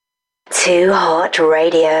Too Hot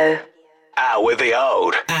Radio. Out with the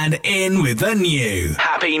old and in with the new.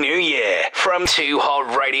 Happy New Year from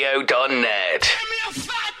TooHotRadio.net.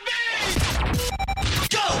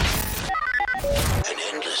 An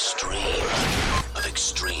endless stream of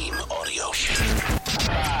extreme audio.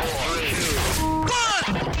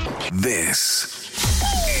 This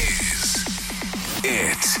is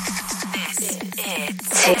it.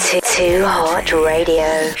 Too Hot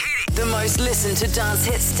Radio. The most listened to dance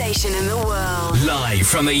hit station in the world. Live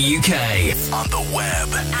from the UK. On the web.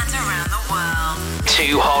 And around the world.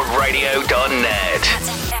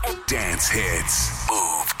 TooHotRadio.net. Dance hits.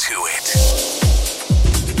 Move to it.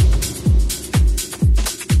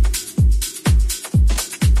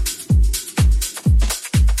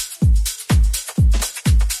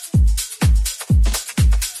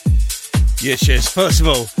 Yes. First of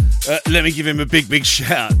all, let me give him a big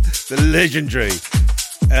shout. The legendary,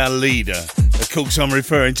 our leader. Of course, I'm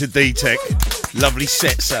referring to D-Tech. Lovely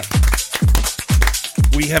set, sir.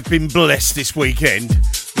 We have been blessed this weekend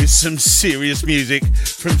with some serious music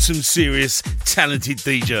from some serious talented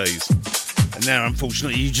DJs. And now,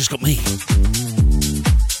 unfortunately, you just got me.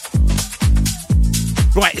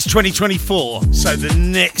 Right, it's 2024, so the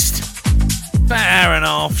next about hour and a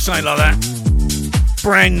half, something like that.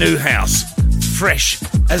 Brand new house, fresh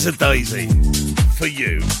as a daisy for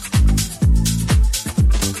you.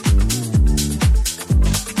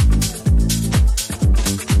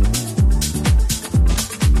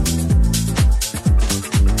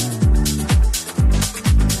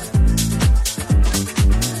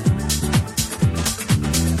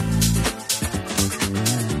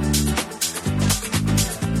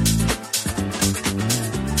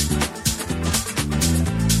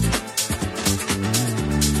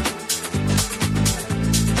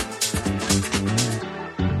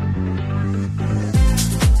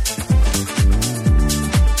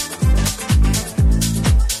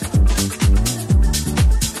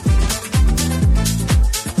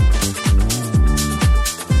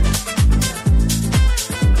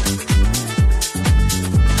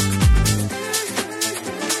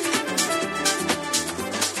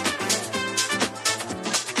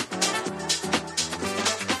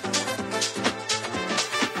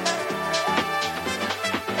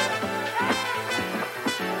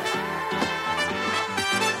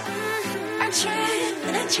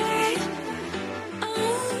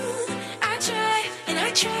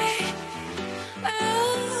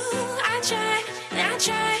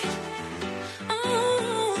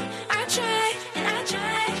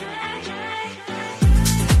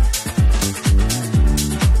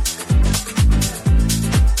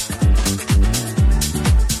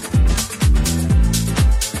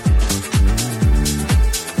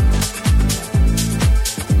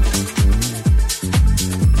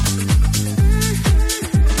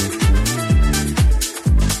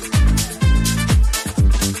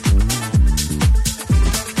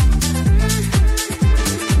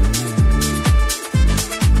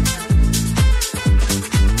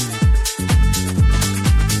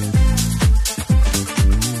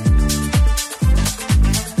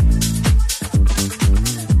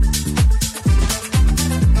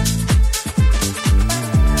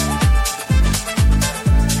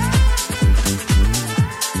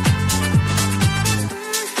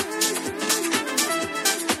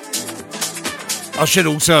 I should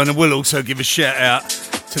also, and I will also, give a shout out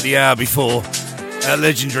to the hour before, our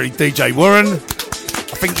legendary DJ Warren.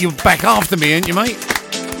 I think you're back after me, ain't you, mate?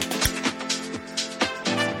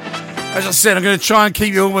 As I said, I'm going to try and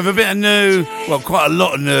keep you on with a bit of new, well, quite a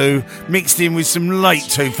lot of new, mixed in with some late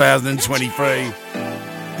 2023.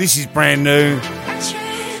 This is brand new.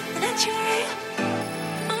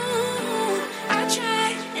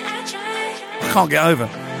 I can't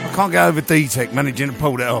get over D-Tech managing to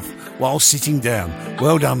pull that off while sitting down.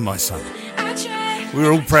 Well done, my son.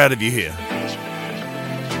 We're all proud of you here.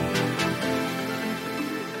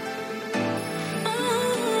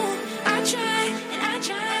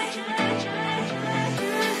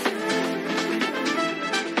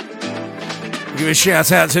 Give a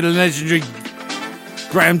shout out to the legendary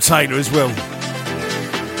Graham Taylor as well.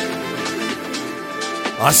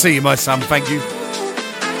 I see you, my son. Thank you.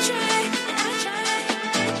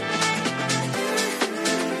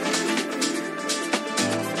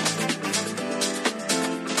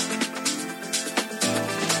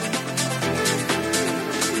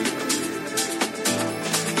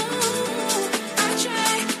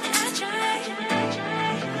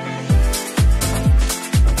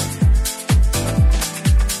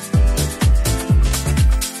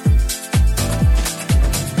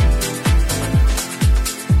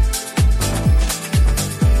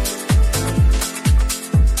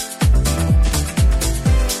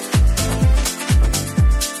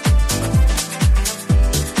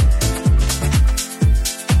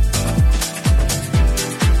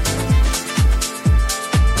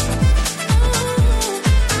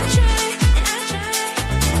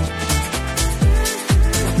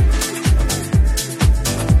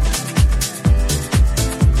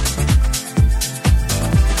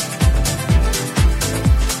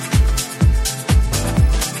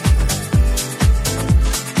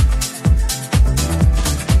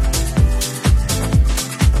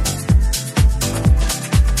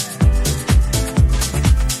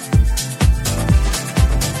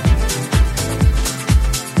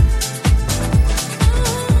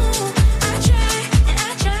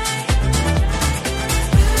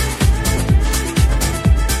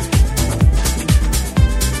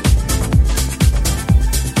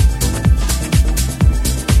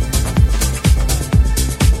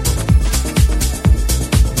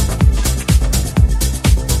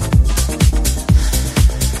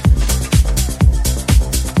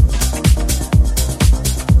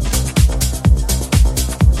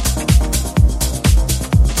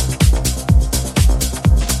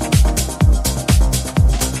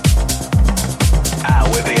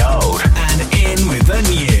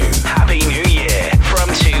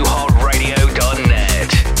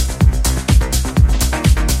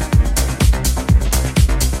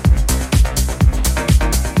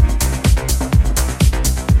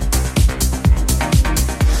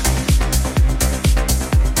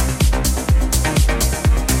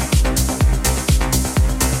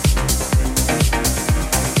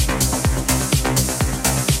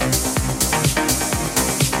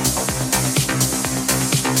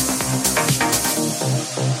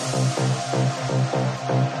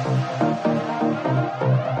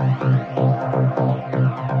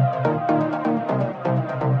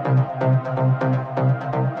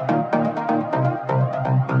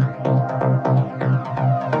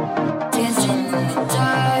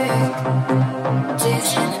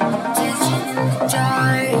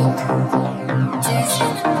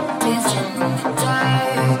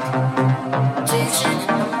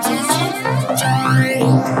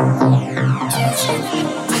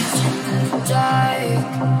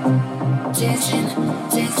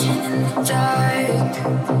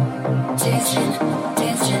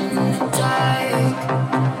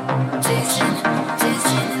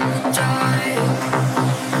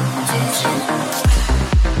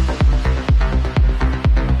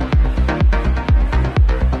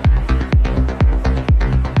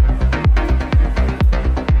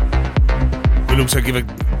 Also give a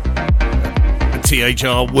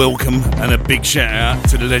THR welcome and a big shout out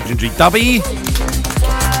to the legendary Dubby.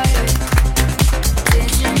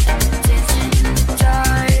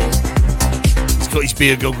 He's got his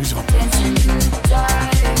beer goggles on.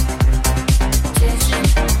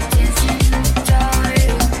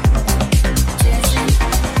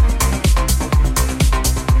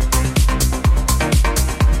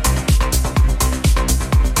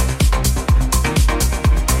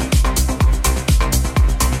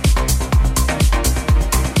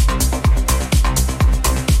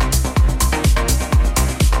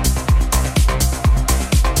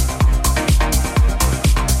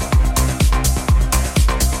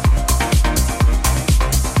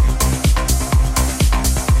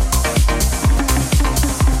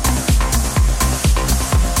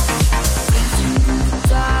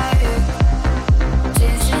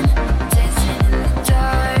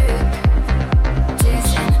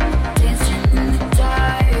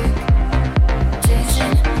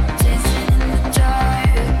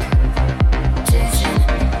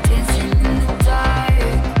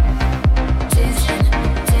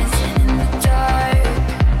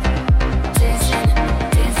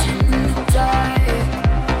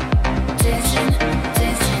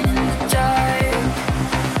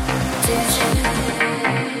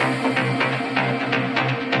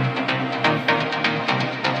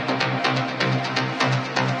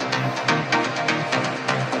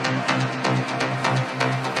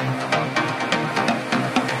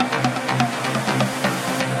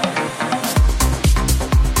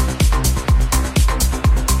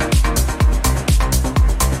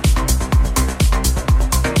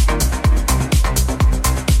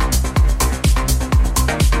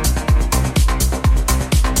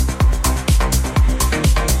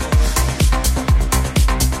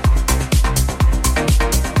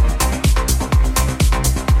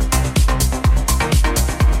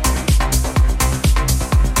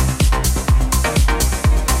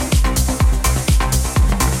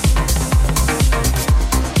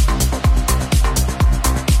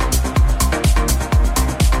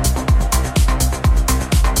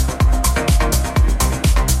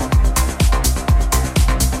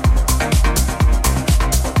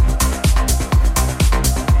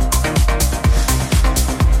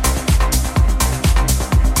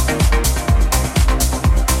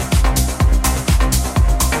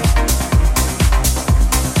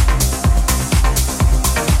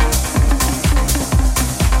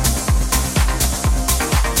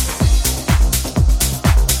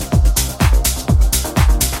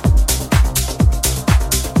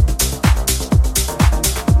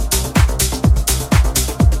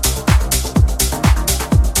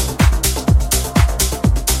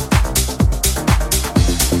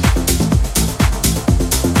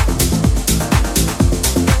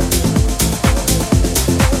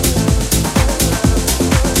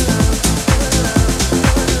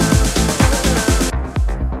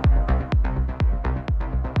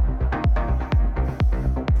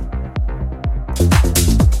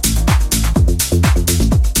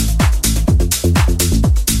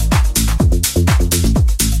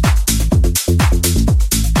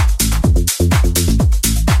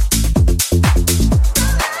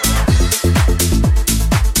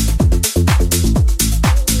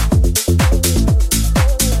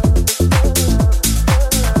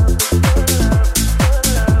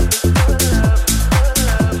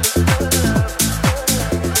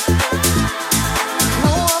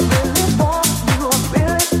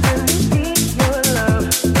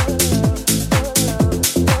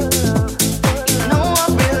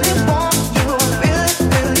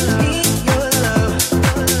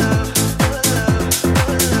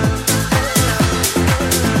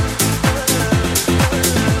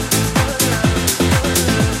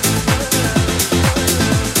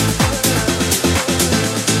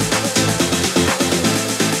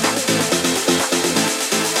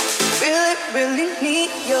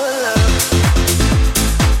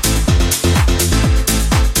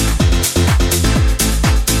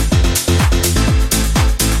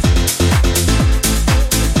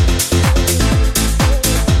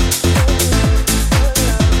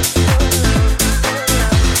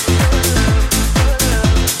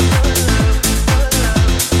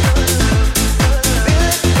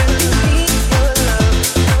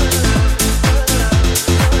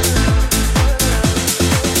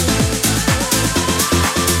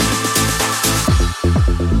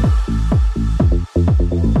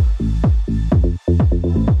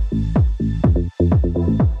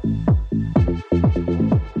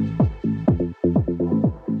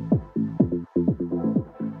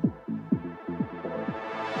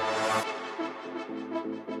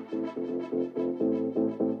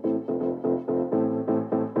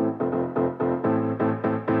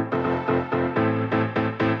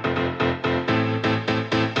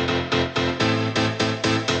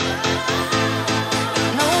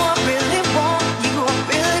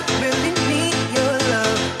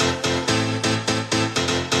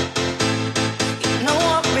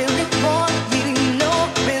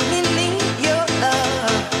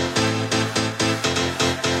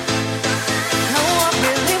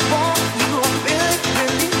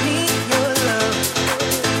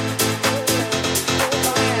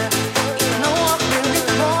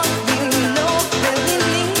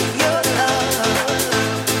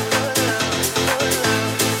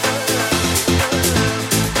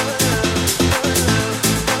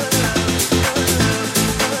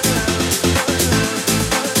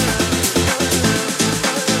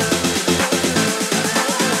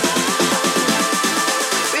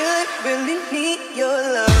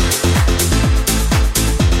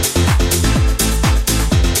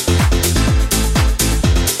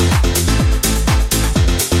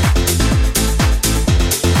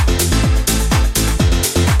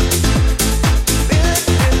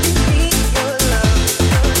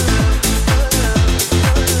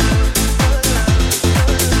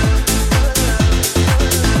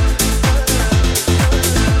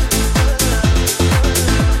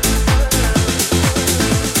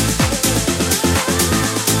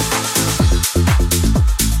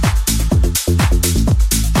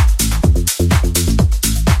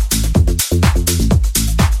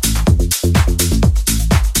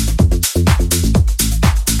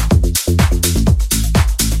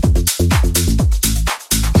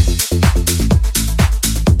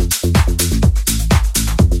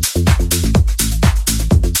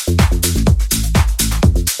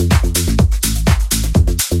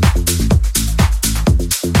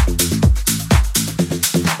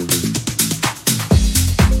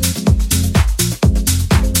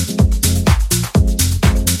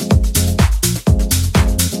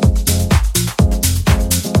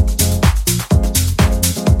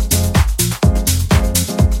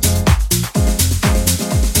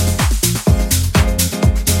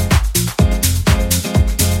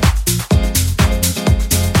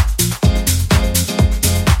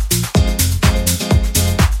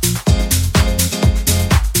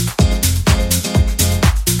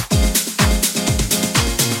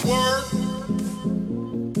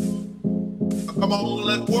 Come on,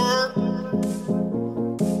 let's work.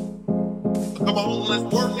 Come on, let's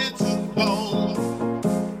work it to the bone.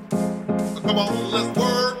 Come on, let's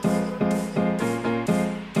work.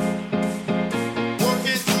 Work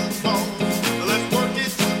it to the bone. Let's work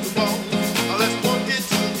it to the bone. Let's work it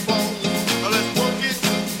to the bone. Let's work it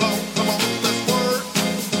to the bone. Come on, let's work.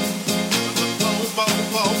 Bone, bone,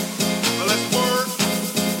 bone. Let's work.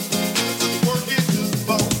 Work it to the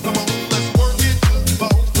bone. Come on, let's work it to the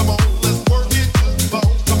bone. Come on, let's work it to the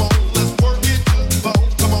bone.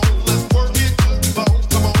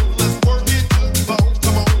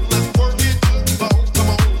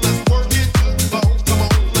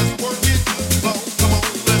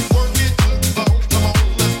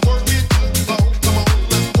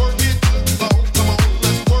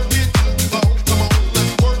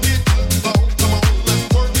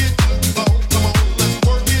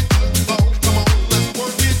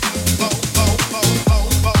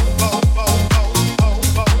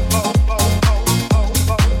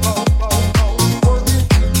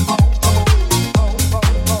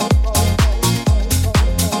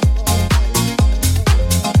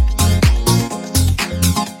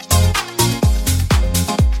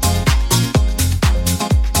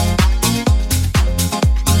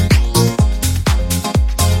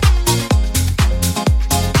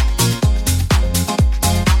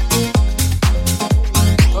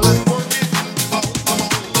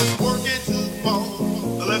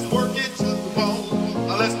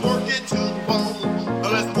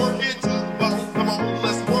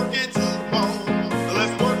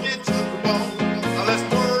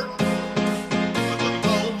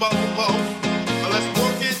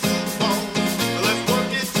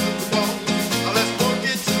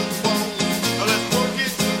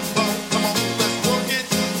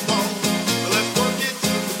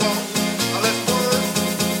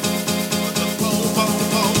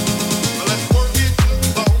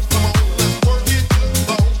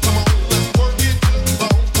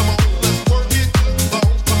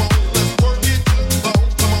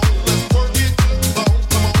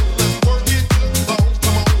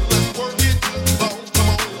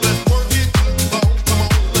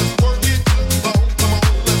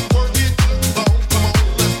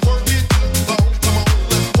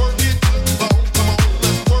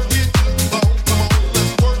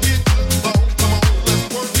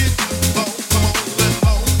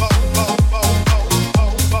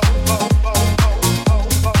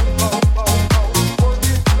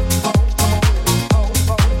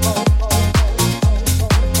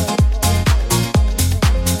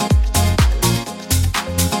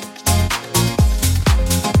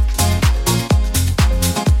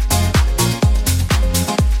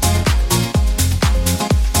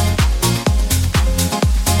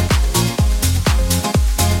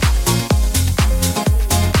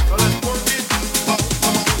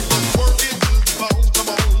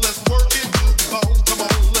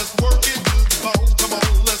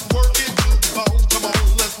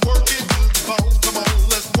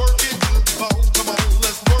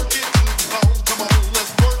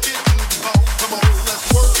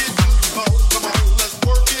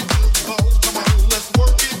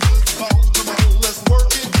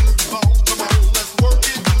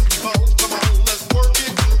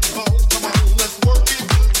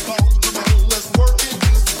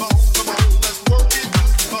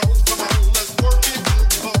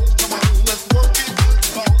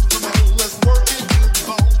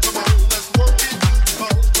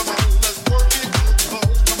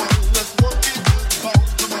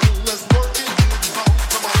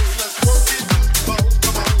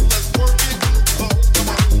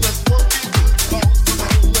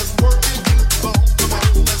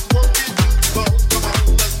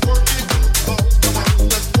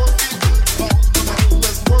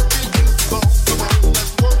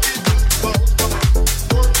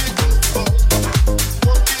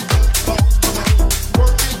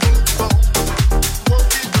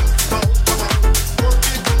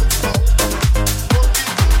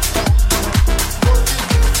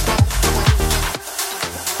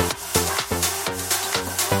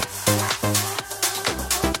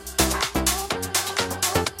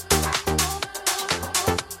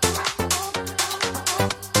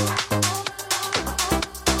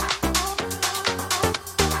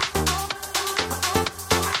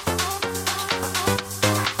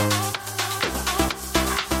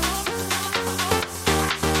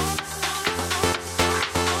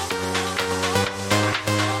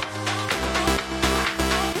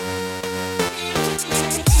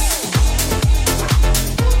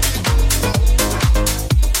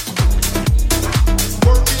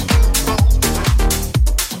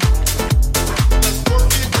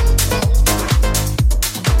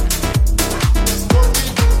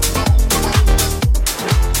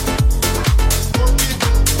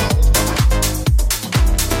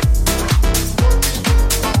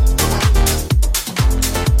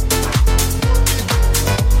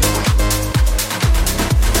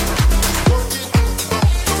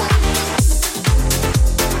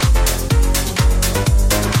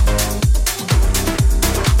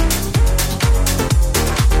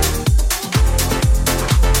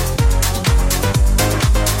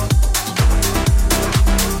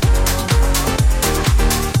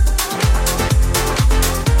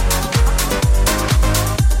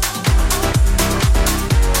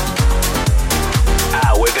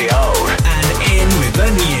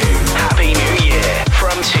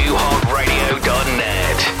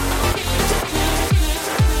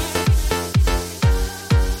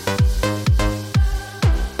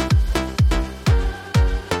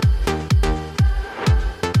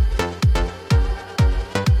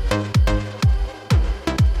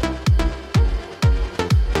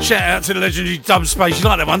 shout out to the legendary Dub Space. You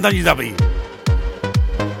like that one, don't you, Dubby?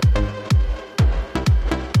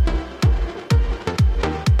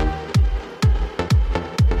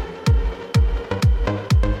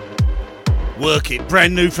 Work It,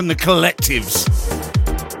 brand new from the Collectives.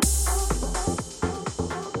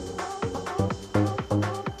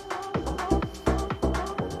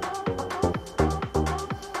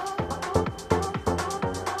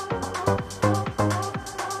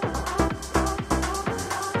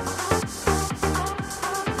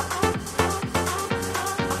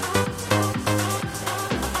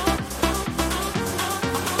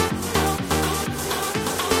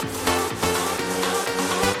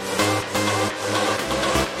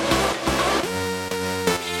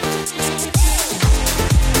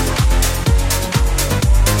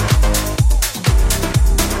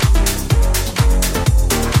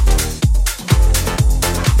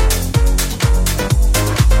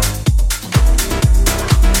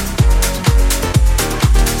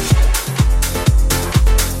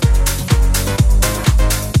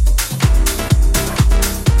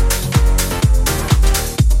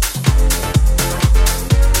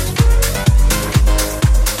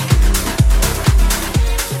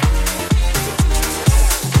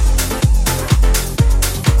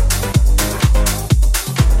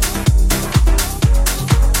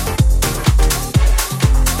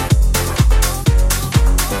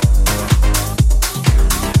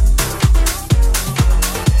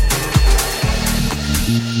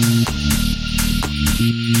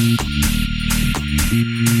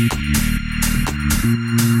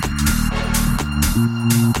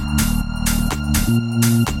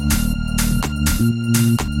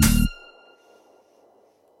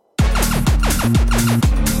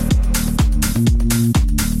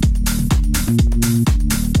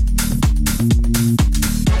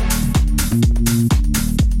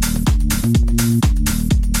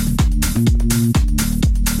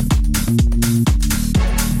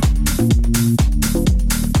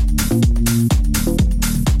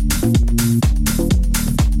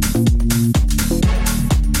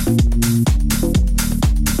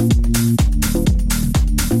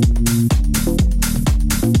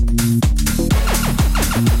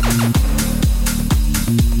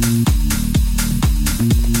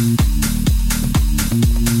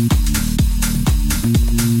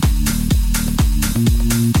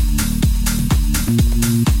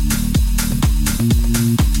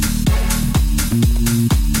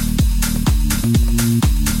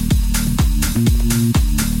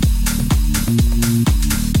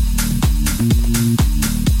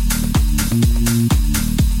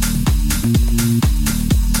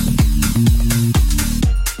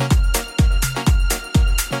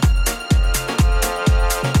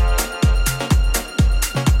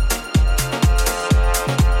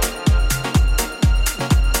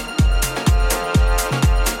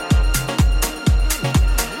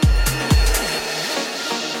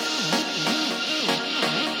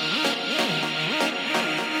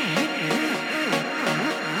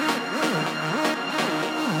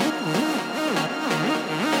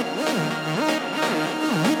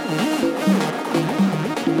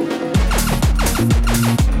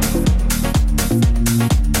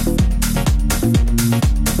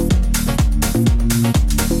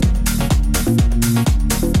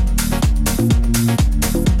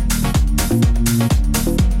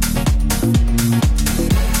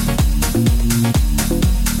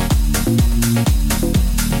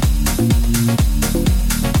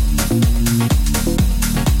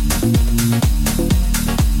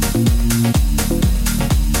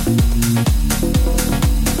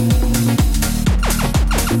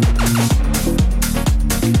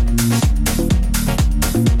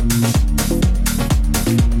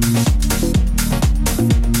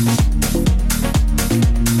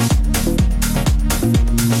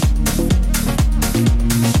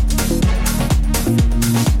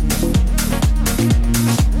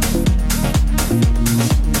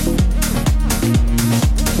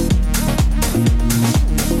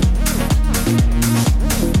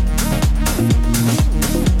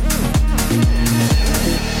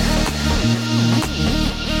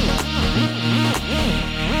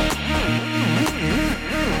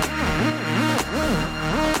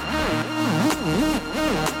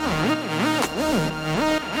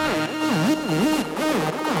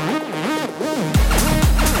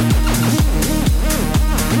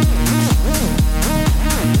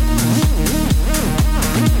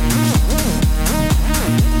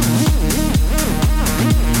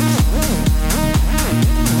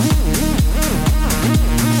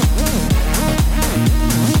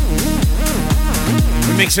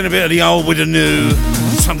 Mixing a bit of the old with the new,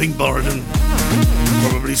 something borrowed and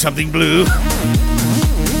Probably something blue.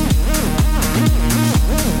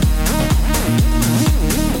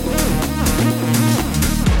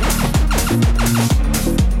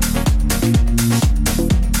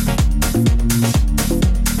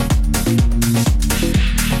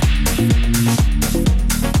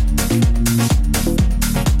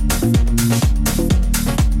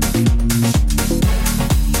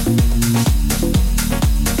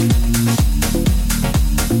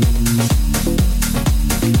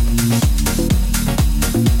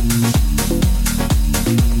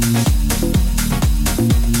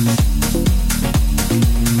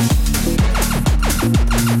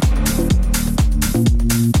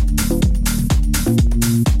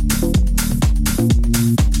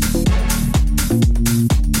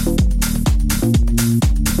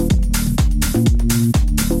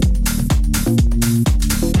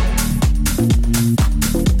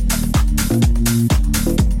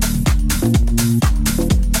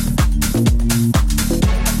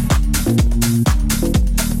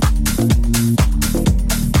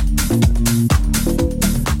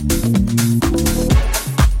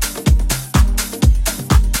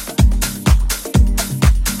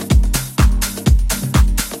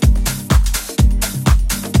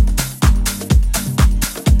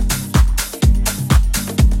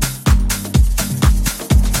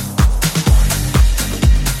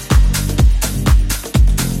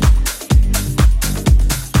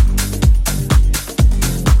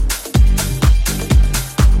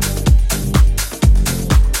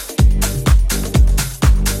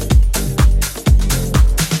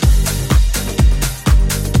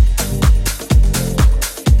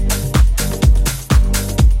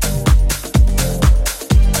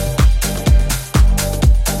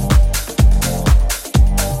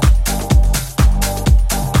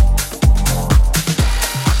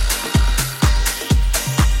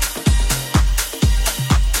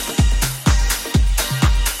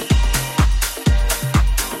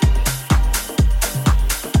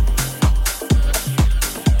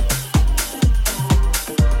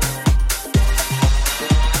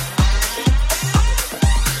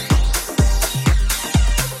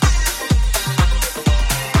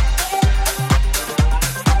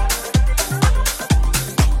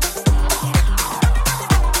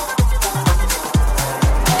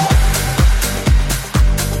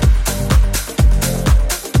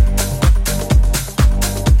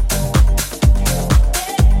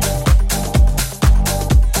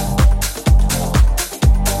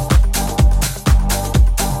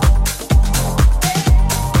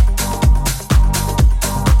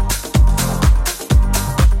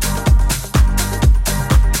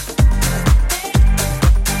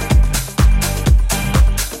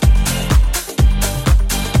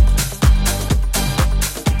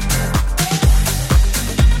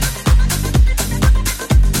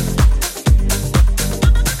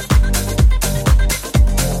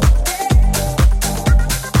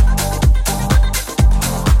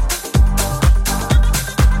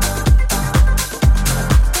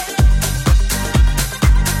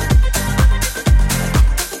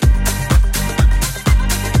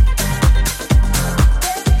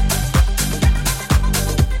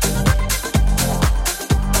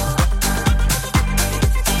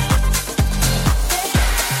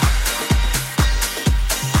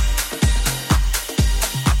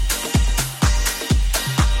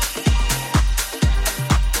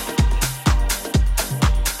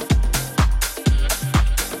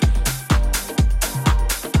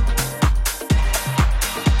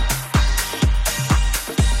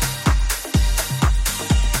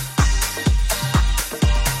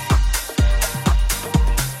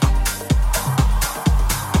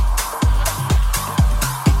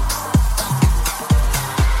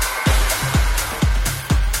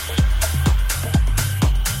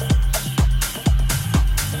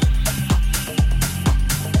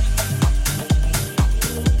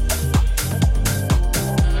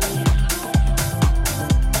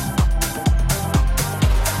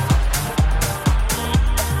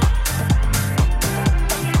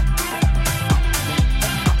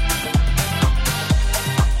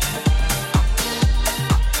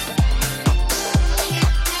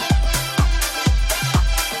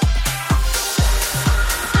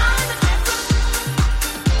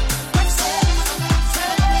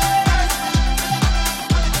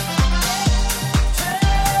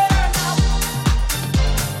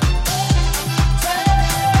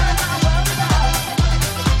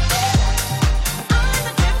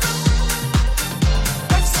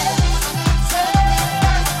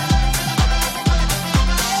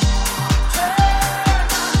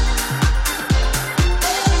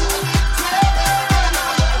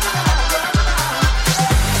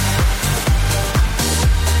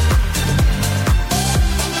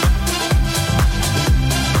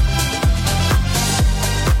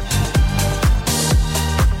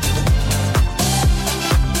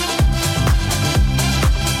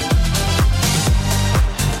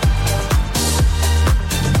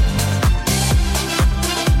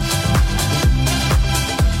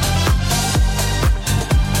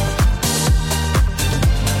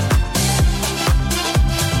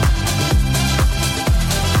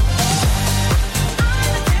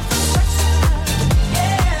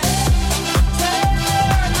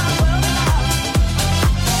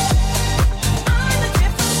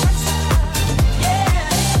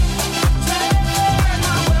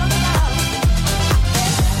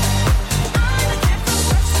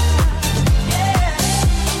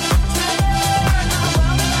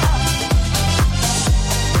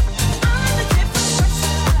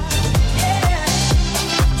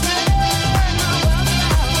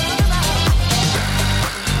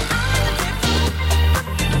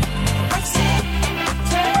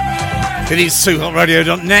 It is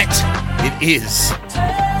SuHotRadio.net. It is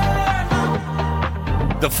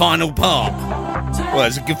the final part. Well,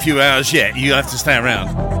 there's a good few hours yet. You have to stay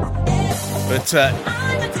around. But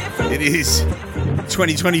it is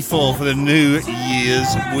 2024 for the New Year's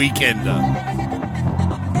Weekender.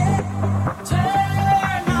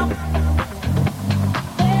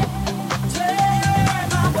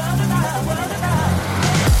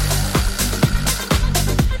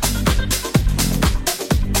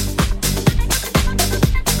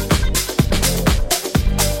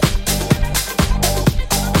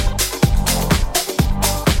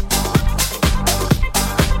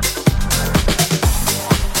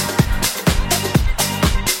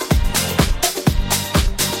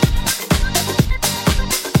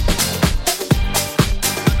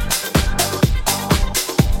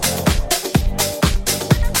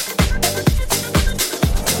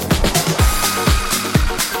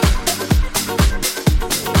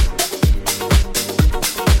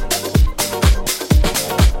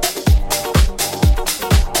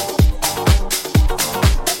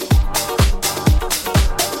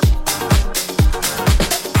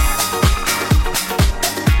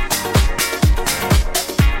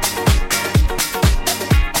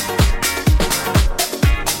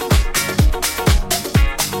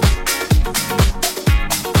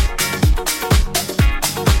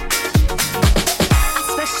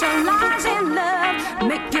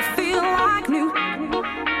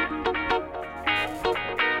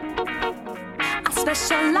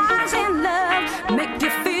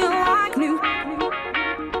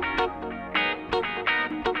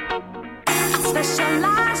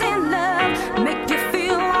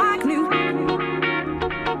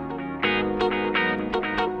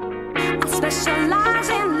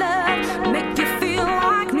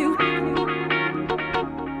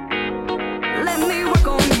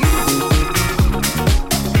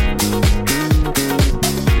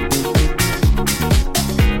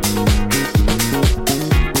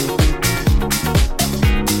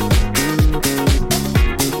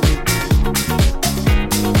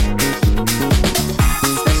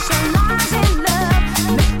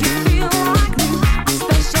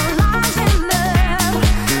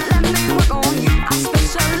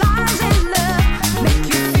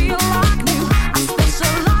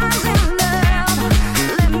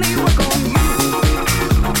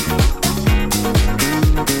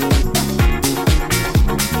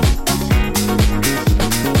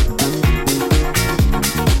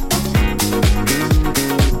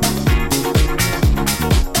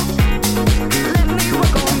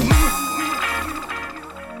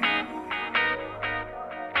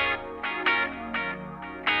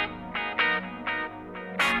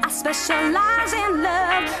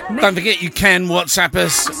 Don't forget you can WhatsApp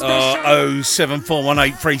us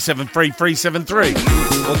 07418373373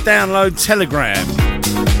 or download Telegram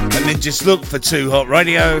and then just look for Too Hot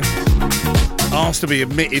Radio. Ask to be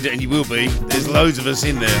admitted and you will be. There's loads of us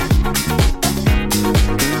in there.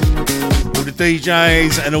 All the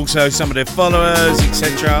DJs and also some of their followers,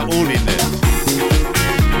 etc. all in there.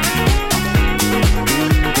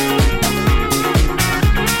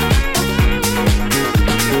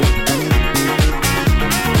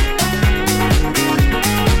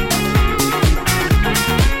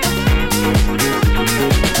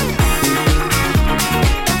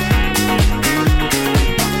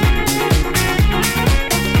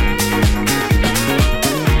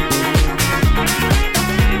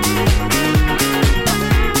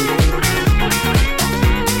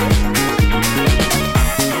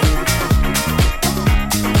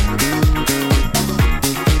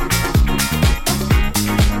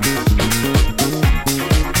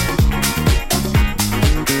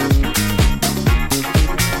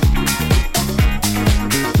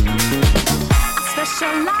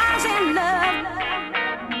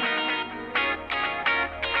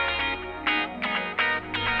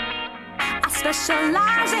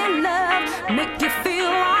 Specialize in love, make you feel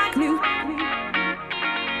like new.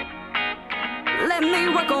 Let me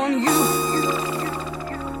work on you.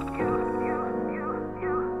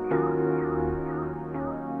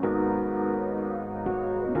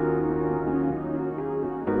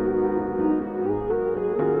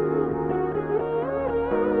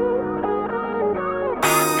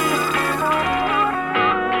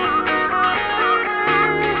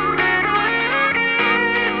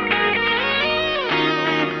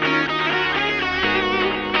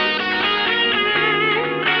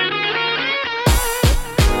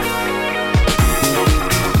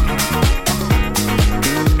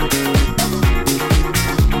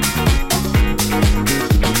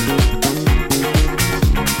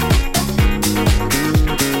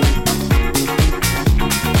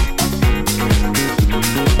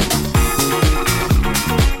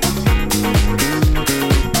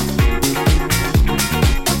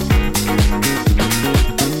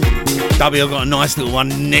 Dubby, I've got a nice little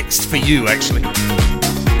one next for you, actually.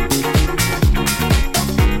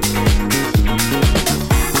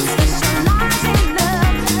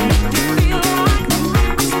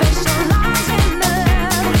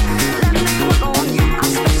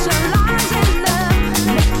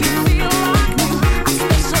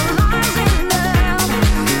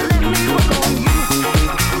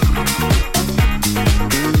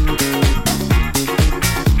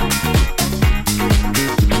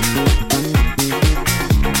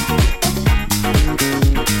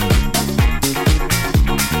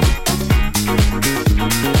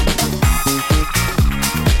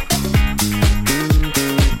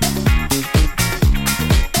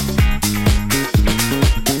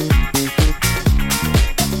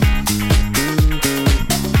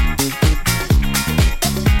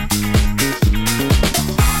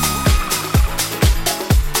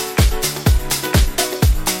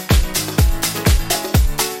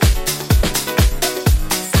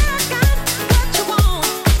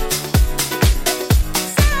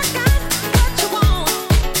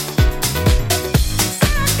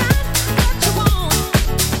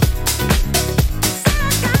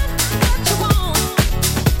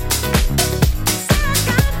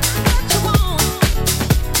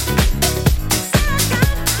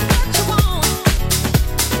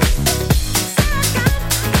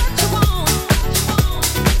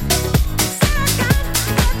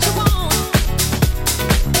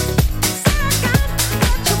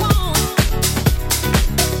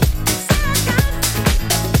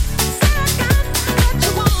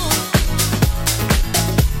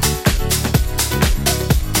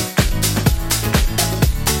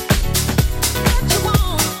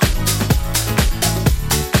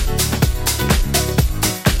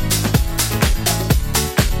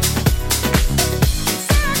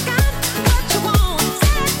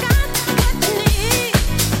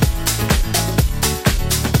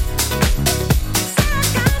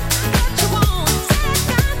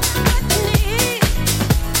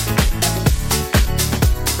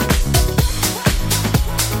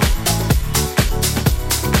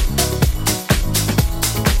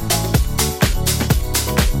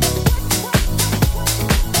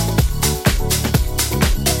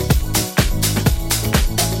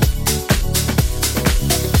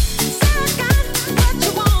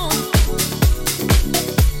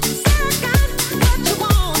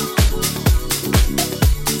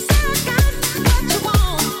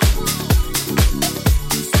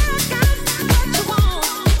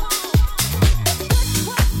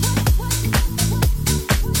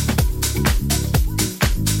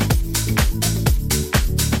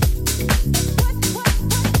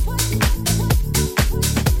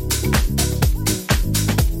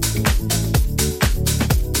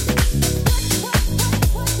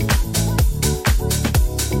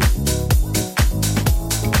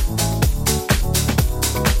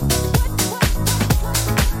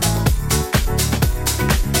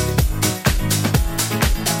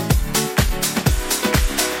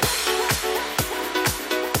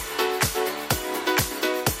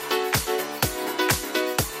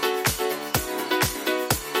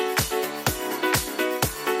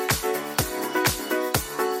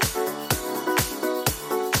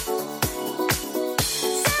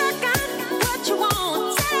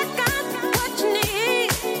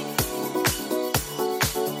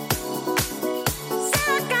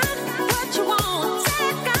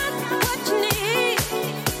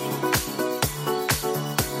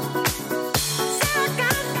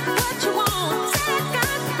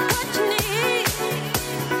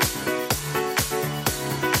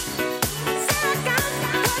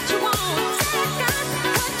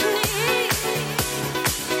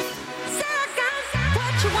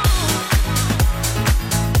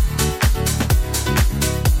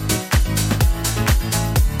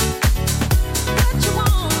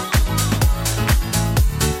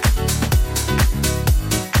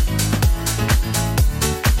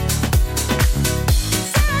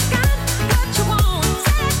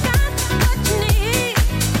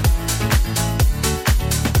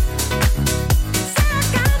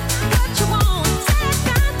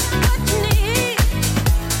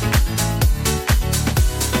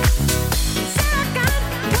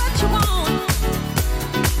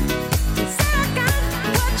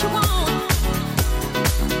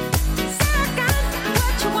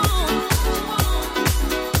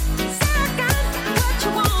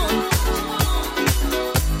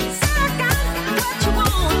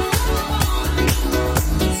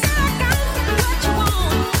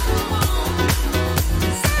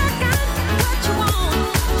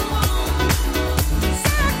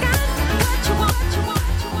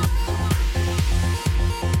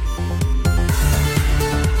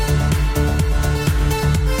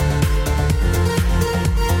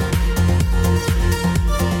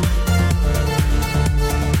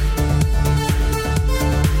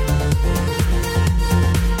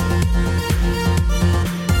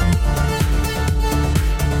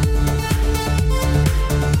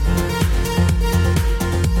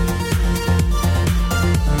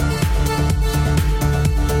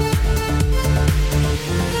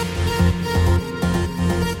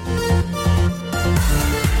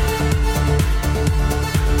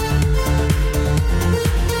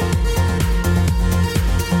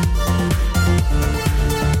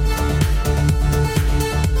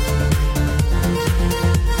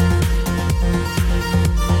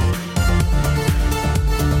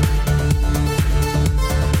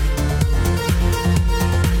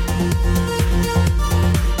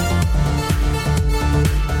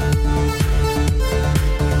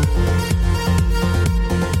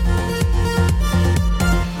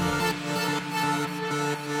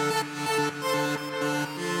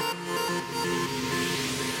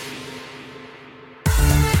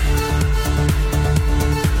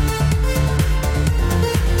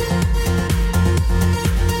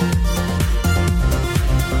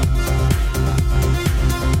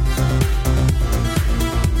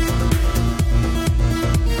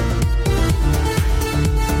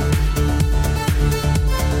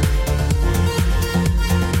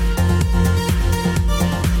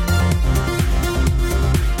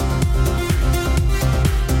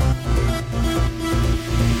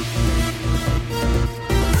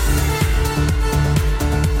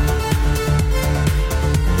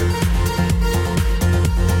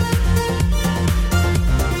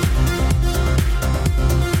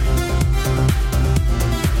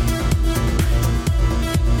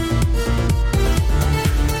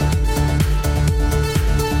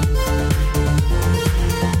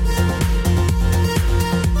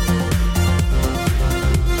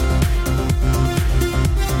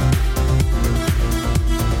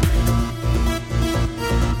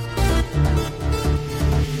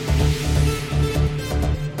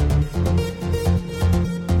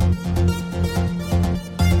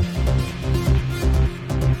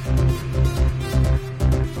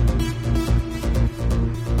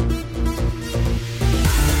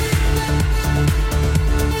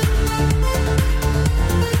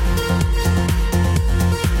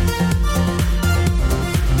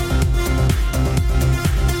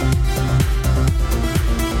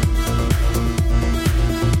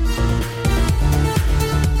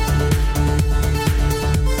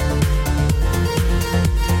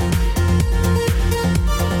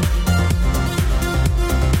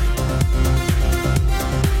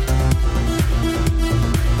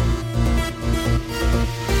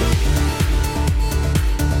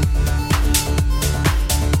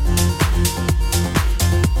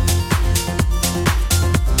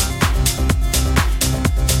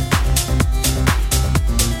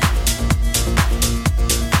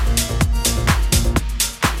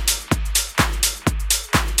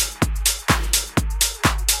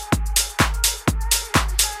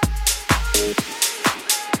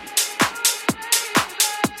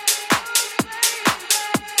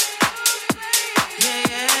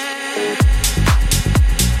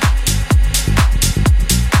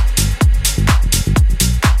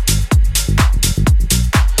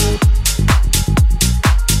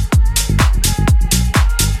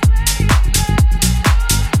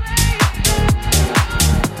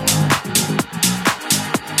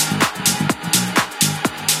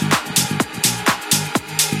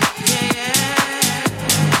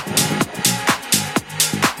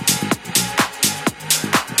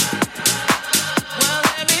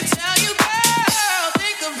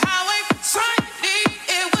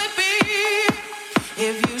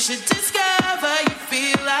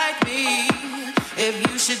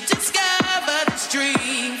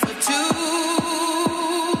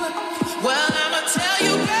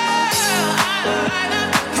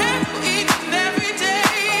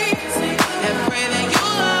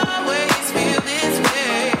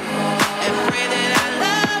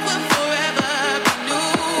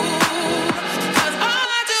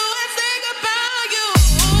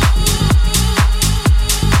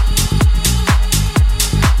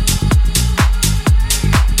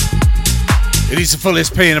 It is the full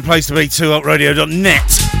SP and a place to be, 2upradio.net.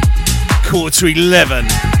 11:15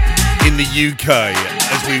 in the UK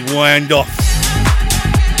as we wind off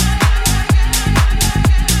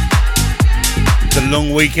the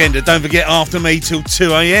long weekend. And don't forget, after me till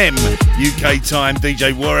 2 a.m. UK time,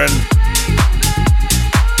 DJ Warren. And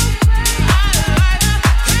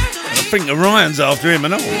I think Orion's after him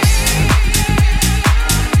and all.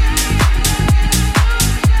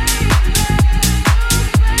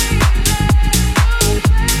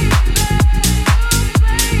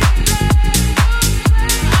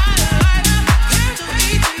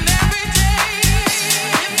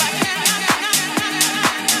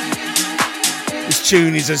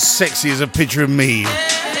 Tune is as sexy as a picture of me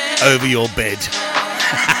over your bed.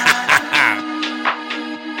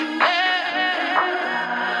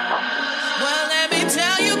 Well, let me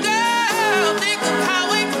tell you, girl, think of how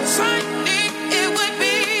exciting it would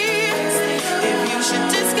be if you should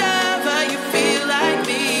discover you feel like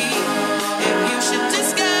me. If you should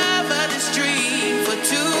discover this dream for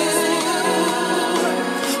two.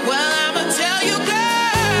 Well, I'ma tell you,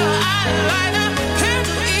 girl, I light a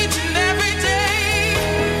candle each and every day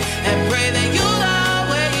and pray that you'll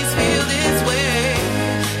always feel this way,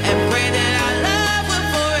 and pray that our love will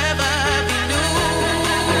forever be new.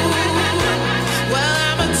 Well,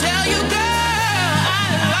 I'ma tell you, girl, I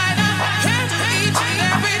light a candle each and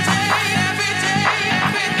every day, every day,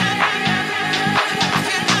 every day.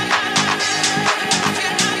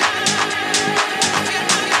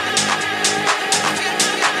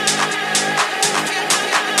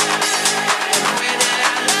 Pray that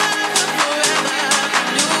our love will forever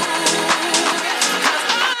be new. 'Cause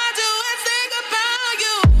all I do is think about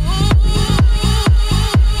you.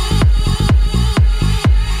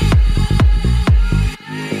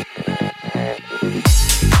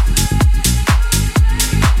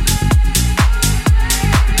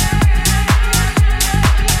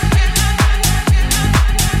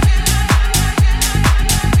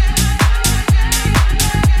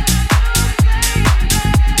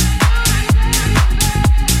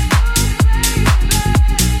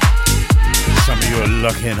 Some of you are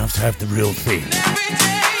lucky enough to have the real thing. Every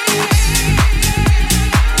day.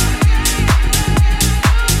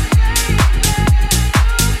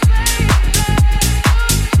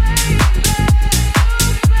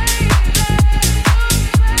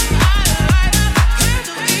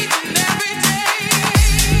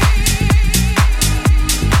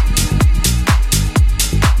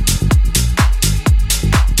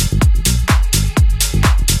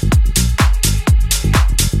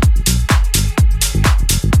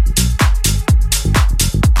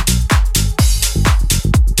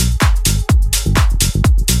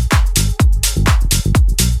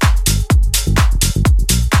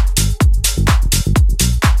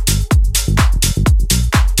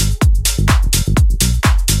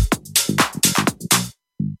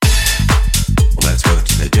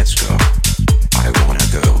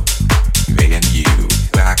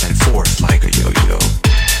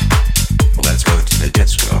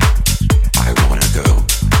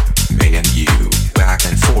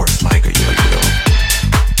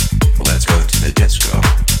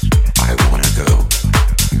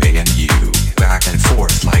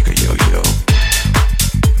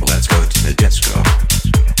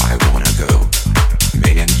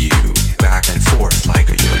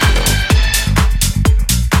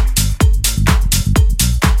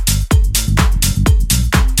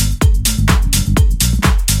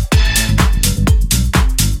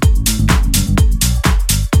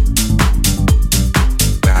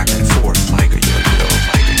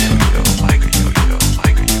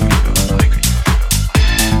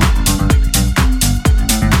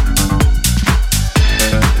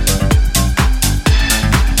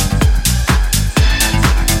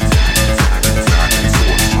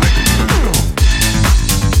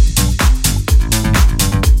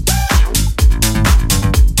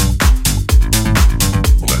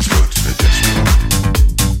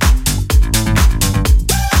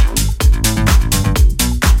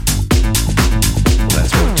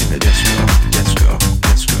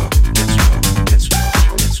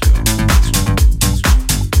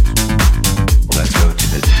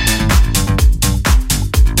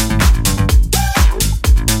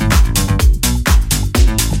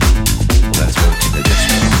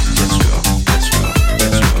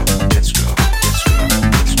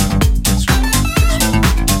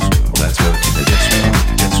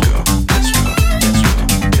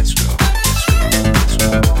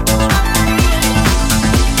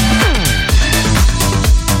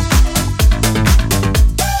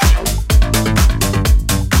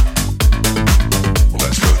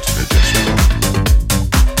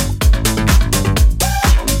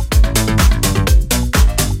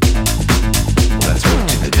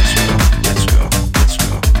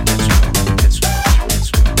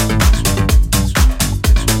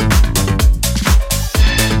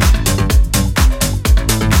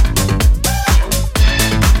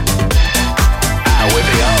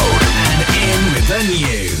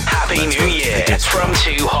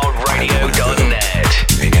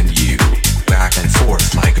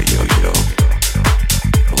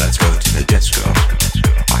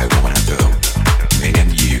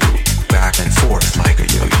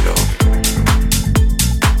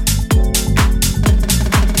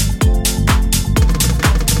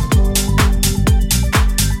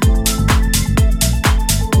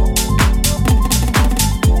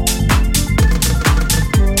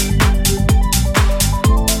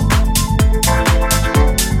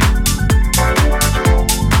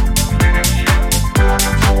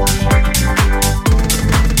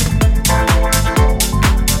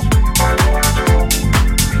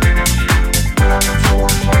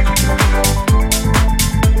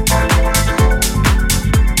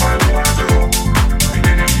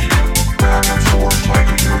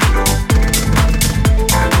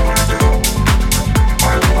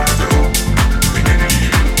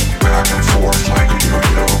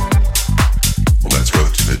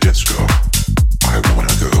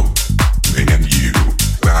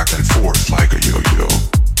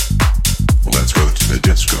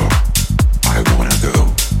 Let's go. I wanna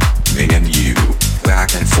go. Me and you.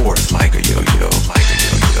 Back and forth like a yo-yo. Like a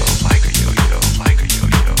yo-yo. Like a yo-yo. Like a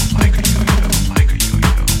yo-yo. Like a yo-yo. Like a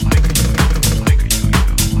yo-yo. Like a yo-yo. Like a yo-yo.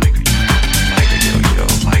 Like a yo-yo.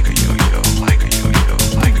 Like a yo-yo. Like a yo-yo.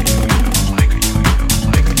 Like a yo-yo. Like a yo-yo.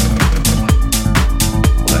 Like a yo-yo.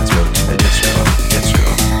 Let's go to the disco. Let's go.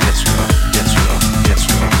 Let's go. Let's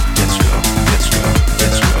go. Let's go. Let's go.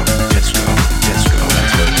 Let's go. Let's go. Let's go. Let's go.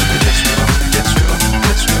 Let's go to the disco. Let's go.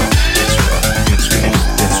 Let's go. Let's go.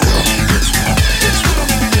 Let's go. Let's go.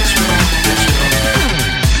 Let's go. Let's go. Let's go. Let's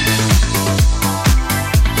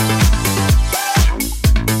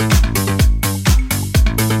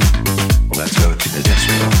go. Let's go to the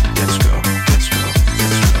disco. Let's go. Let's go.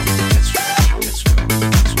 Let's go. Let's go. Let's go.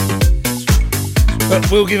 Let's go. But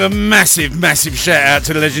we'll give a massive, massive shout out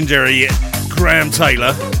to the legendary Graham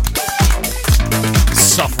Taylor.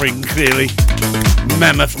 Suffering, clearly.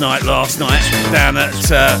 Mammoth night last night down at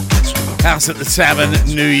House at the Tavern,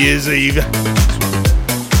 New Year's Eve. Let's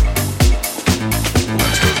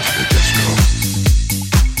go to the disco.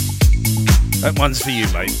 That one's for you,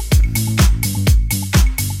 mate.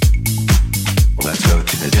 Let's go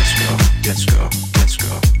to the disco. Let's go. Let's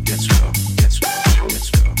go. Let's go. Let's go. Let's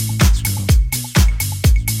go. Let's go.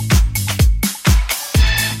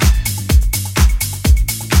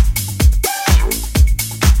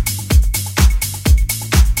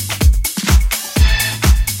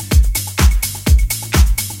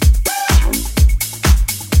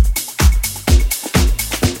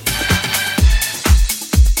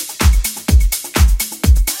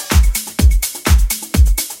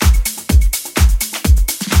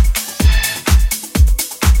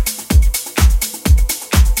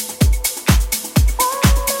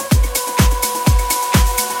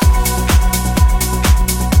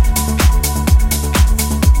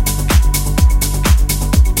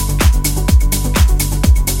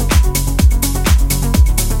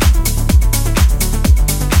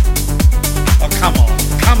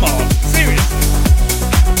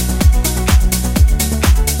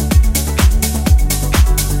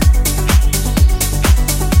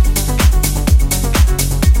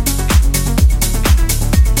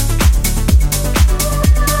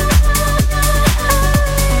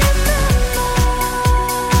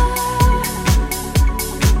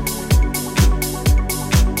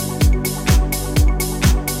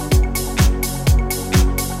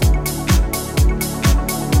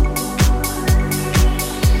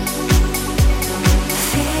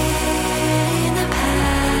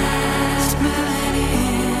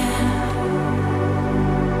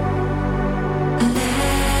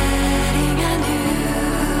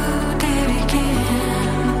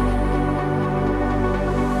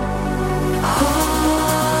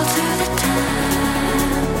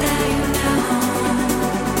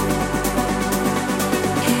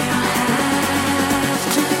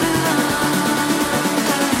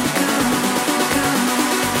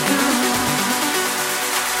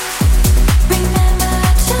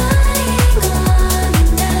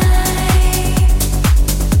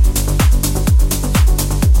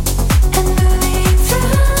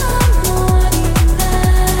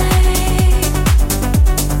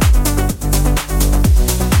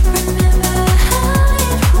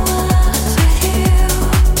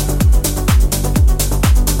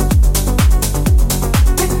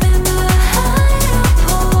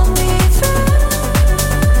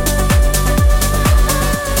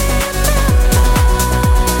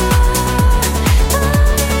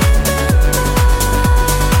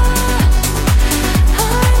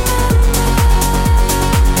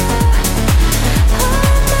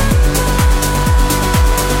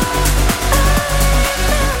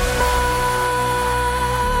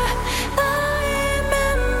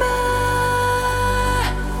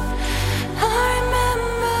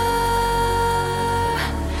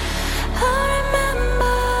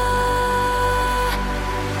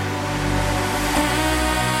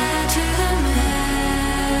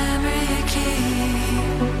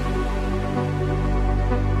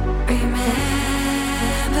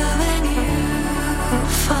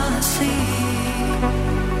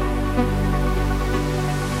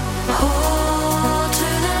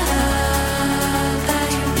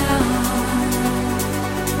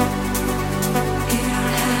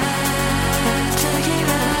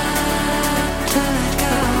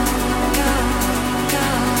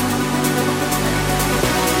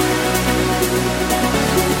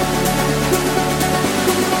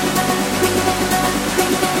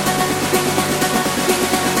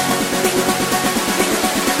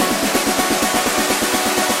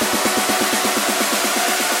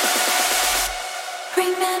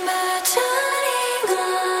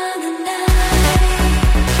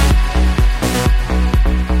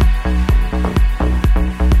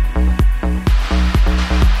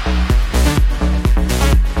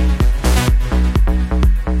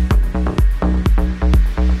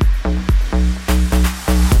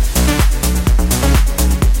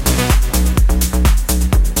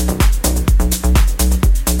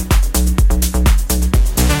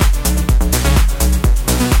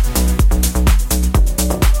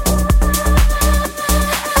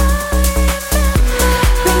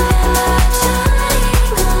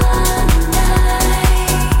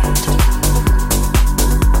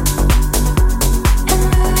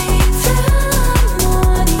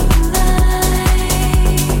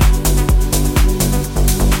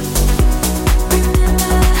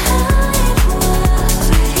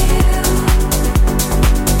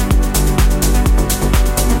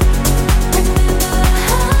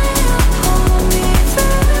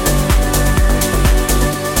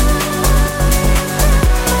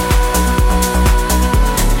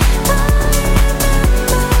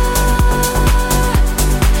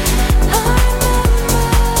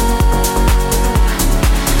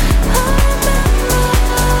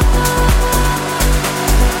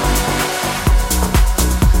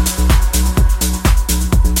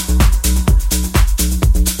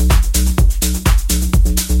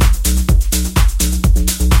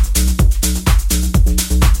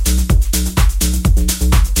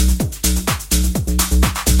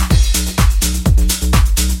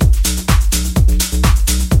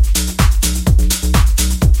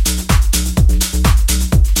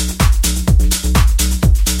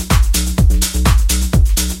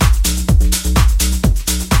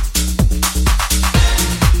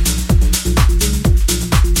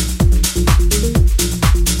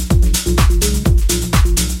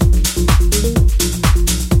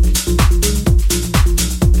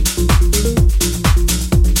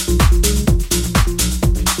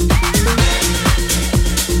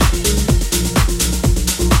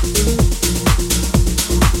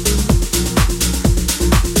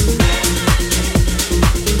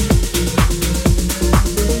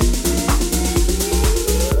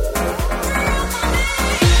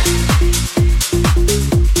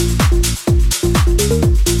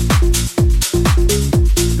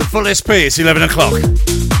 Double SP, it's 11 o'clock.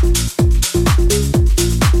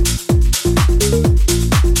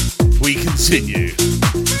 We continue.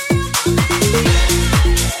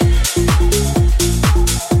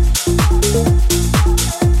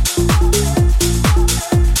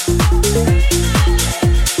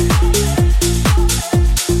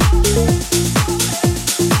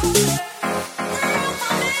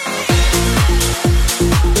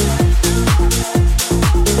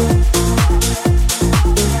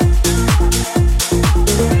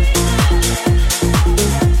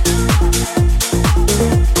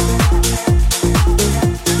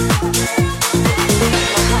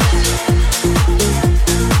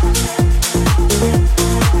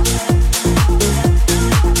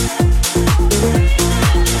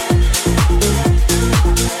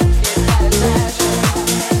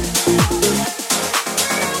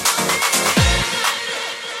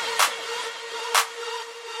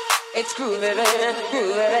 It's groovy, baby,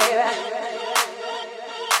 groovy, baby.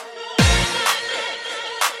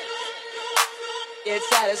 It's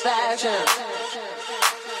satisfaction.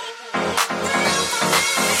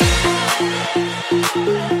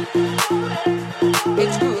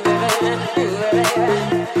 It's groovy, baby, groovy,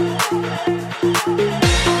 baby.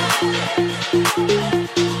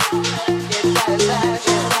 It's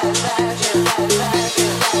satisfaction,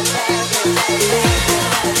 satisfaction, satisfaction,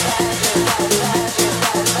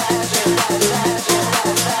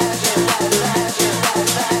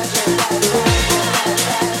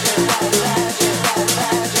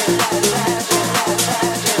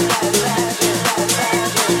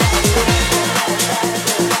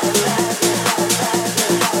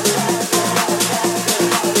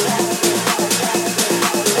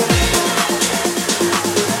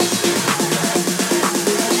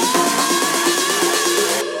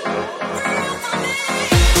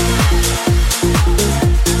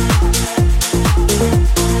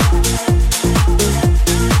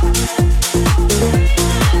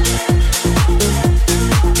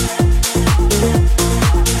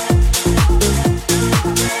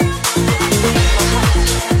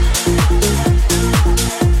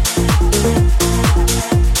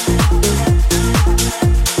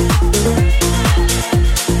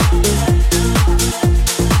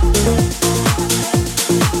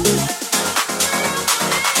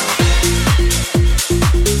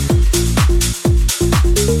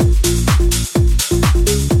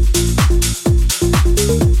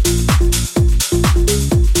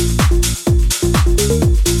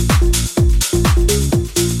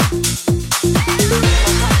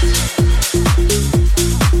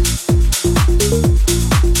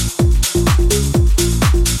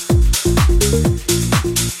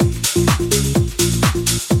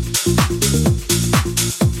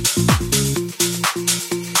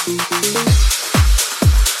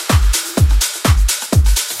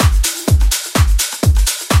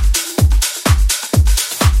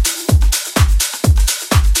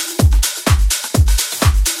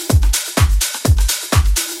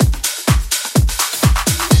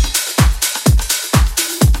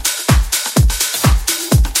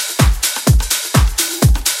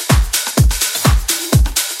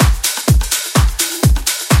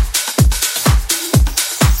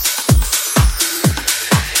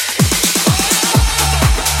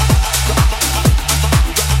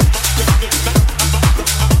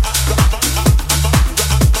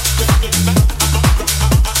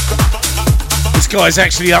 Guy's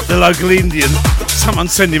actually up the local Indian. Someone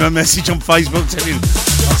send him a message on Facebook telling him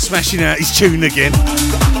I'm smashing out his tune again.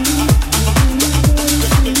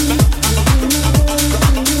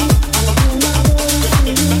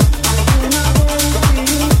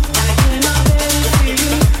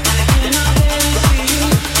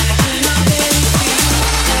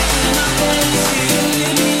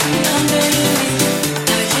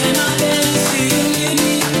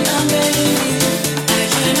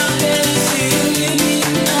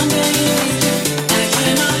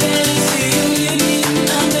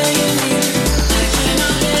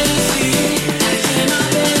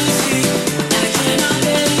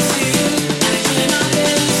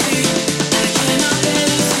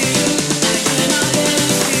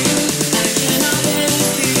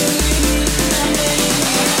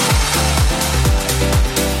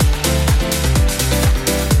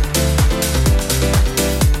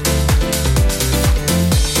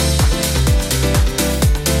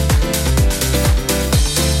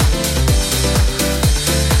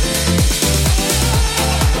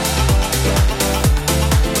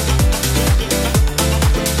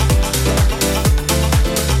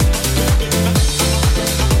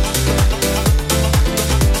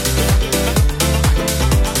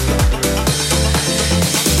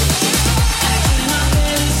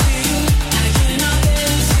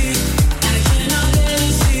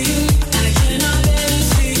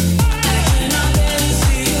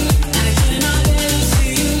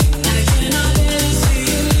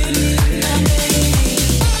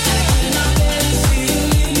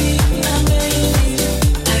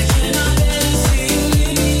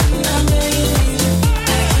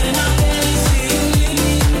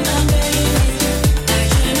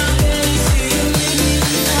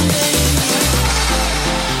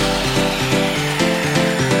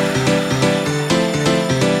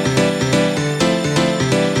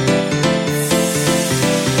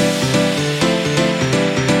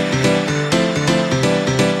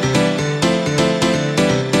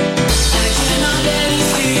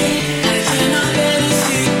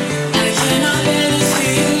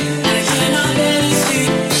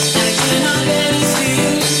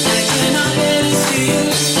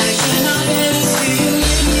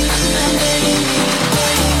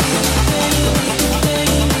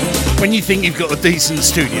 think you've got a decent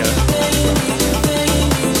studio,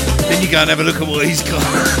 then you go and have a look at what he's got.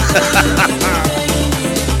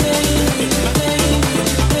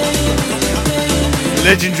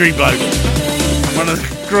 Legendary bloke. One of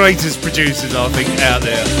the greatest producers, I think, out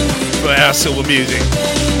there for our sort of music.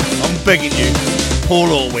 I'm begging you,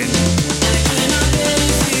 Paul Orwin.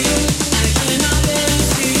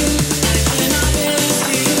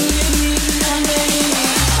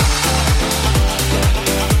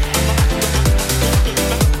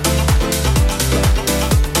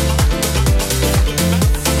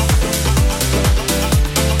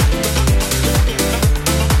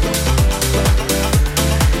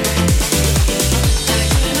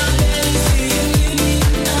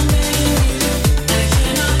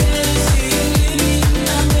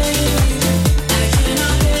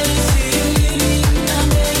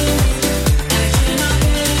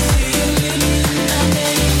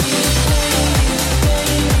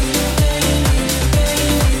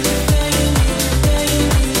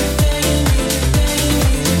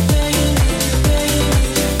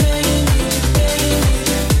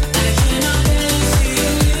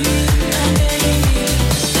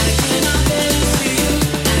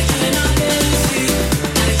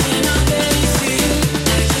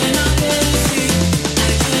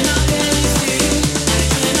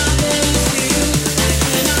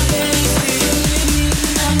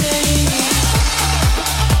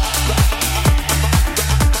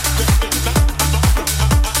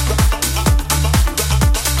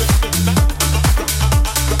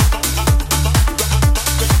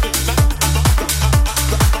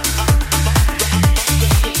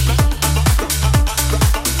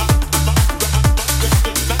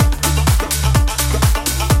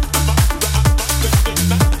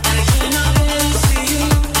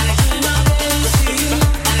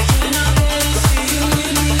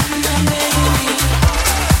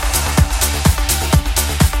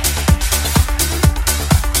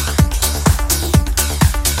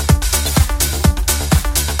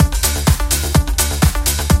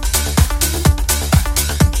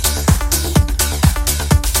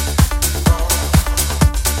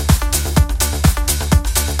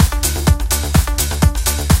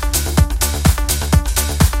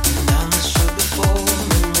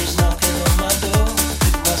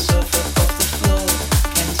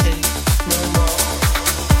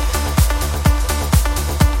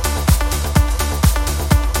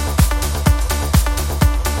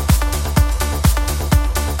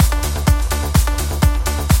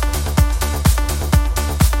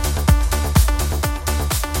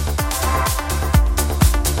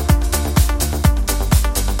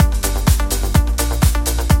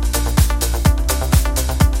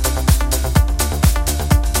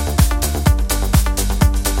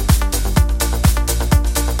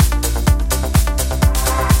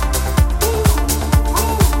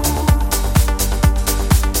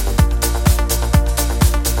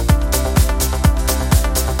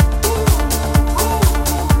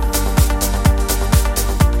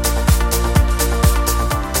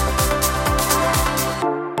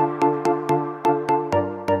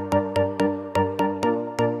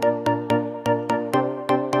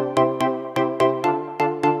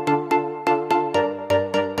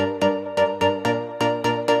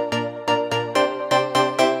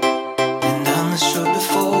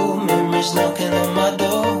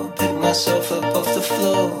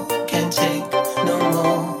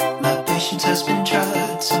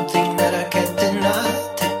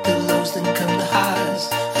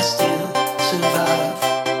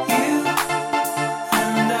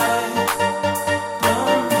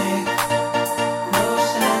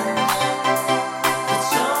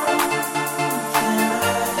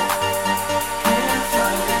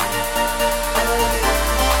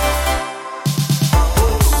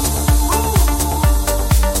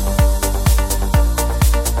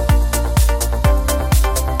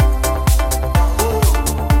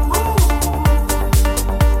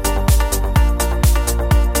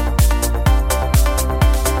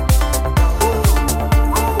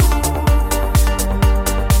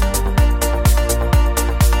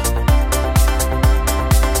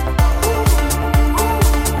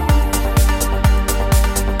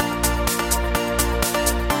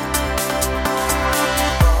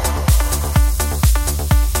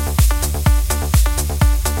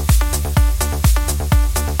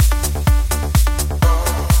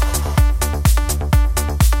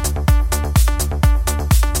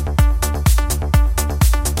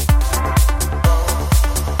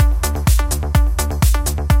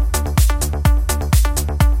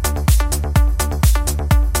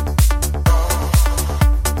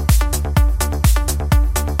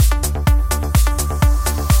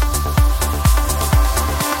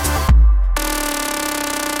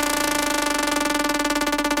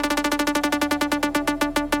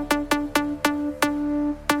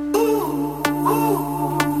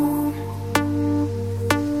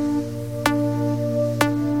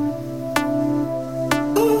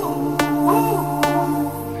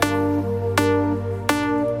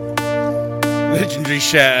 legendary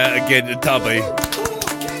shout out again to Tubby.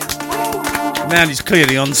 Man is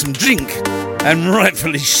clearly on some drink, and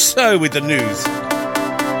rightfully so with the news.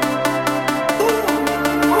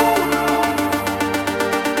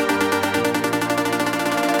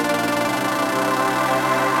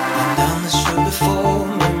 Down the street before,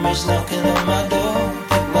 memories knocking on my door.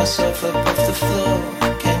 Pick myself up off the floor,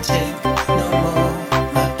 can't take no more.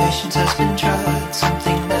 My patience has been tried,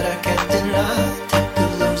 something that I can't deny. Take the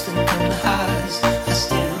lows, then come the highs, I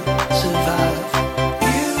still survive.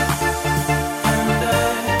 You and I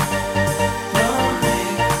don't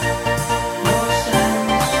make no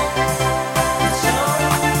sense. It's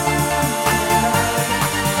something I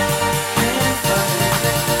can't fight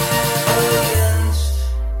against.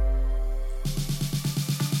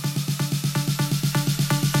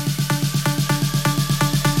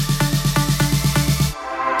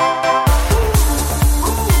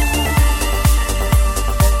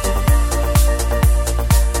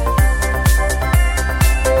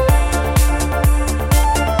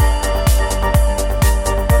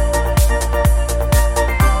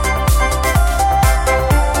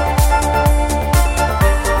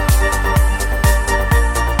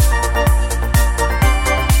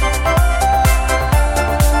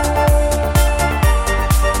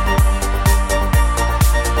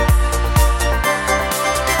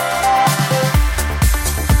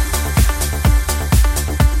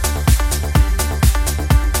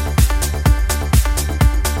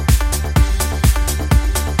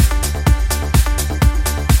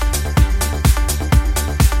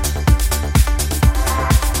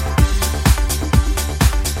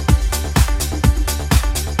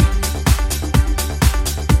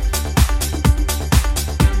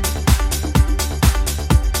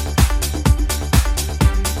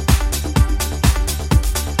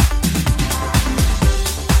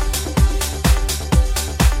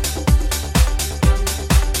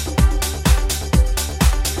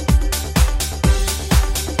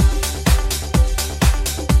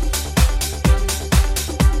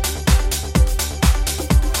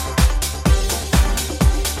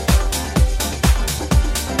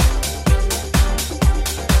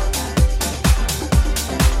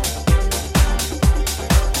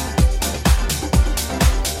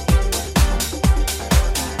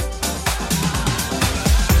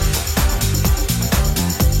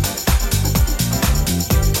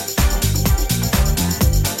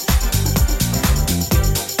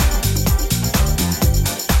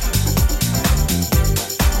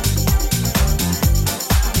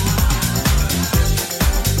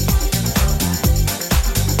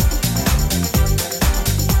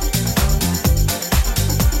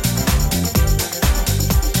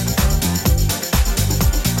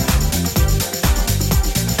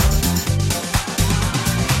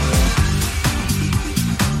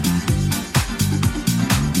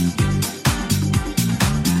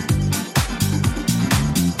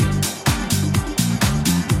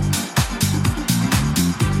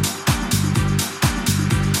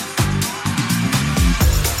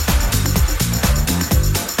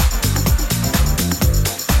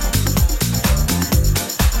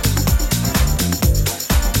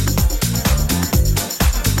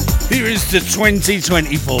 Here is to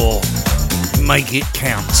 2024. Make it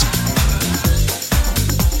count.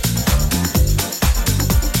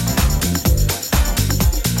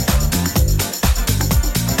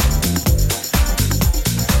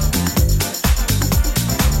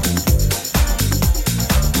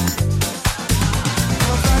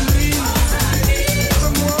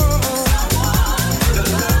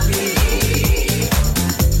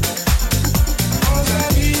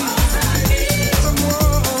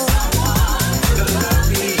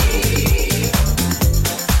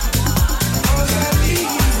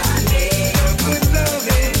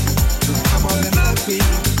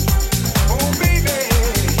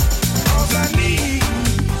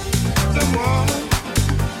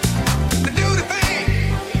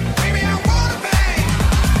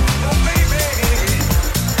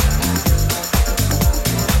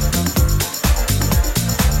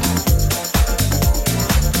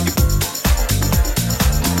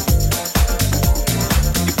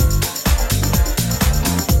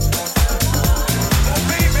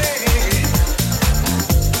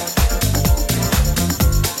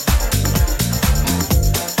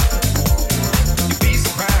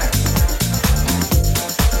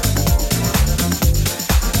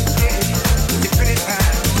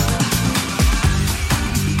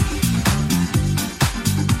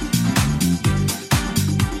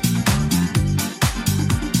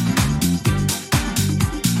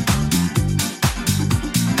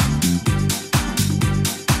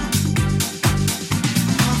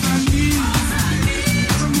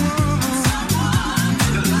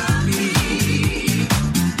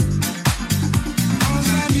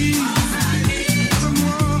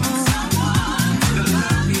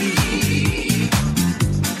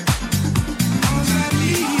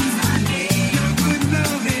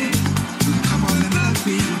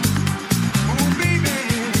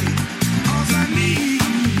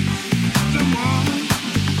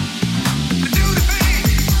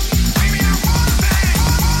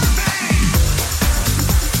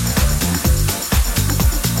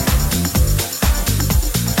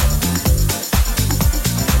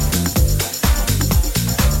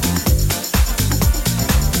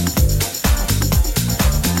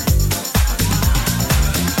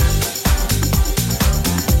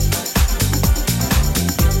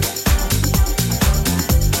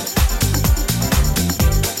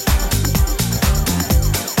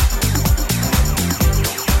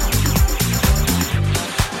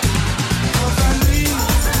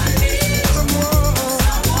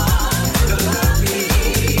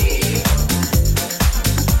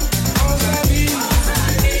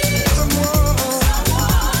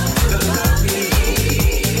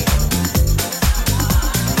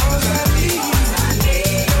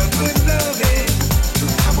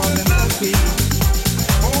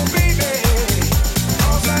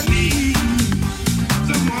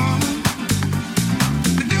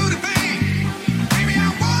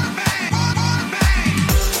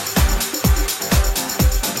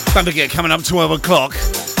 Don't forget, coming up 12 o'clock,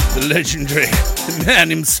 the legendary man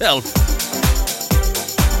himself.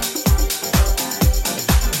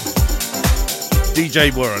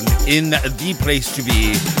 DJ Warren in the place to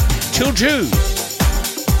be till 2.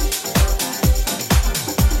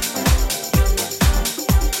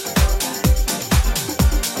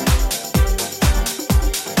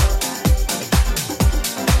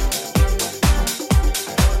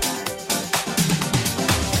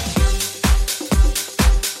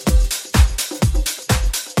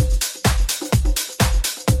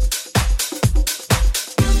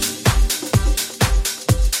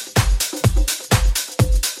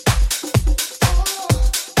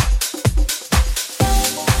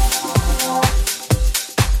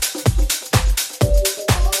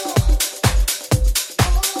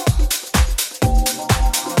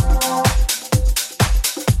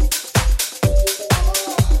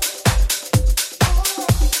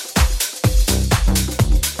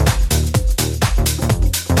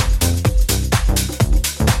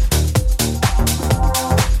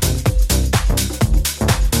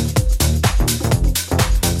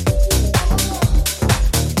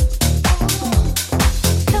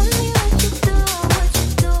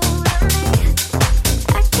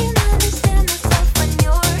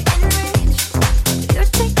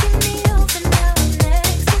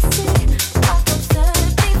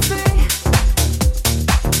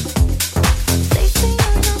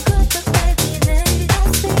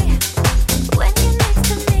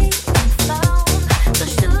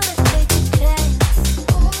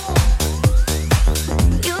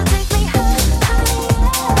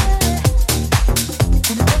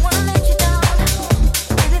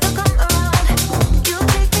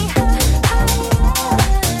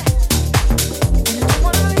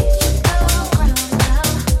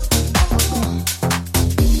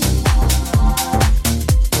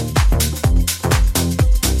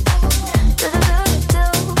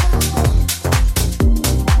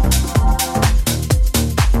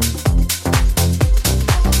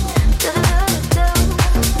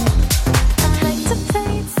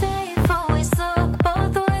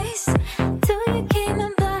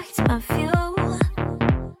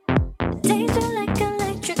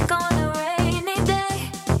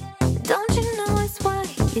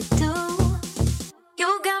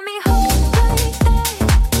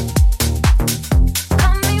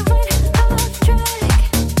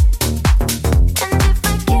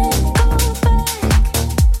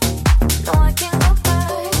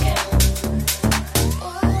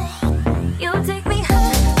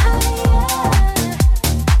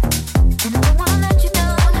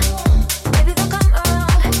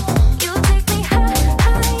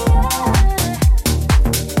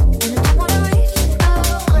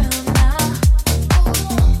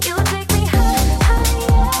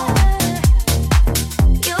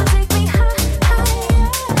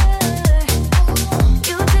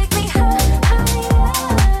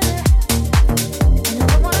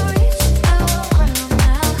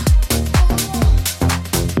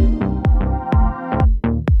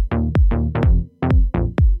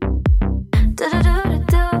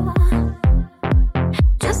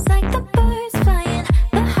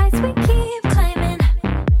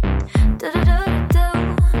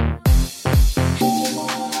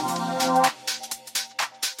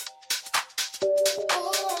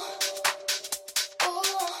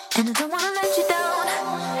 And I don't wanna let you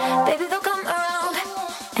down. Baby, they'll come around.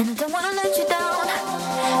 And I don't wanna let you down.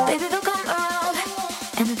 Baby, they'll come around.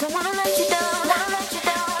 And I don't wanna let you down. Wanna let you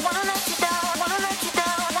down. Wanna let you down. Wanna let you down. Wanna let you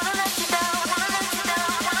down. Wanna let you down. Wanna let you down. Wanna let you down. Wanna let you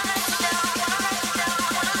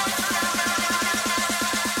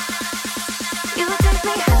down. You take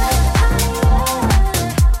me higher.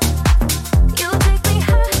 You take me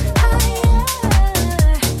higher.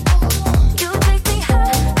 You take me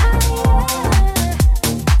higher.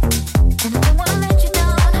 And I don't wanna let you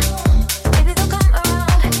down. Baby, they'll come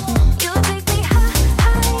around. You take me higher.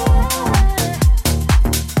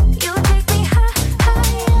 You take me higher.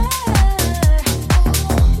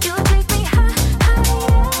 You take me higher.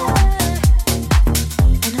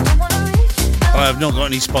 And I don't wanna reach. I have not got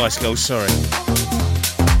any Spice Girls, sorry.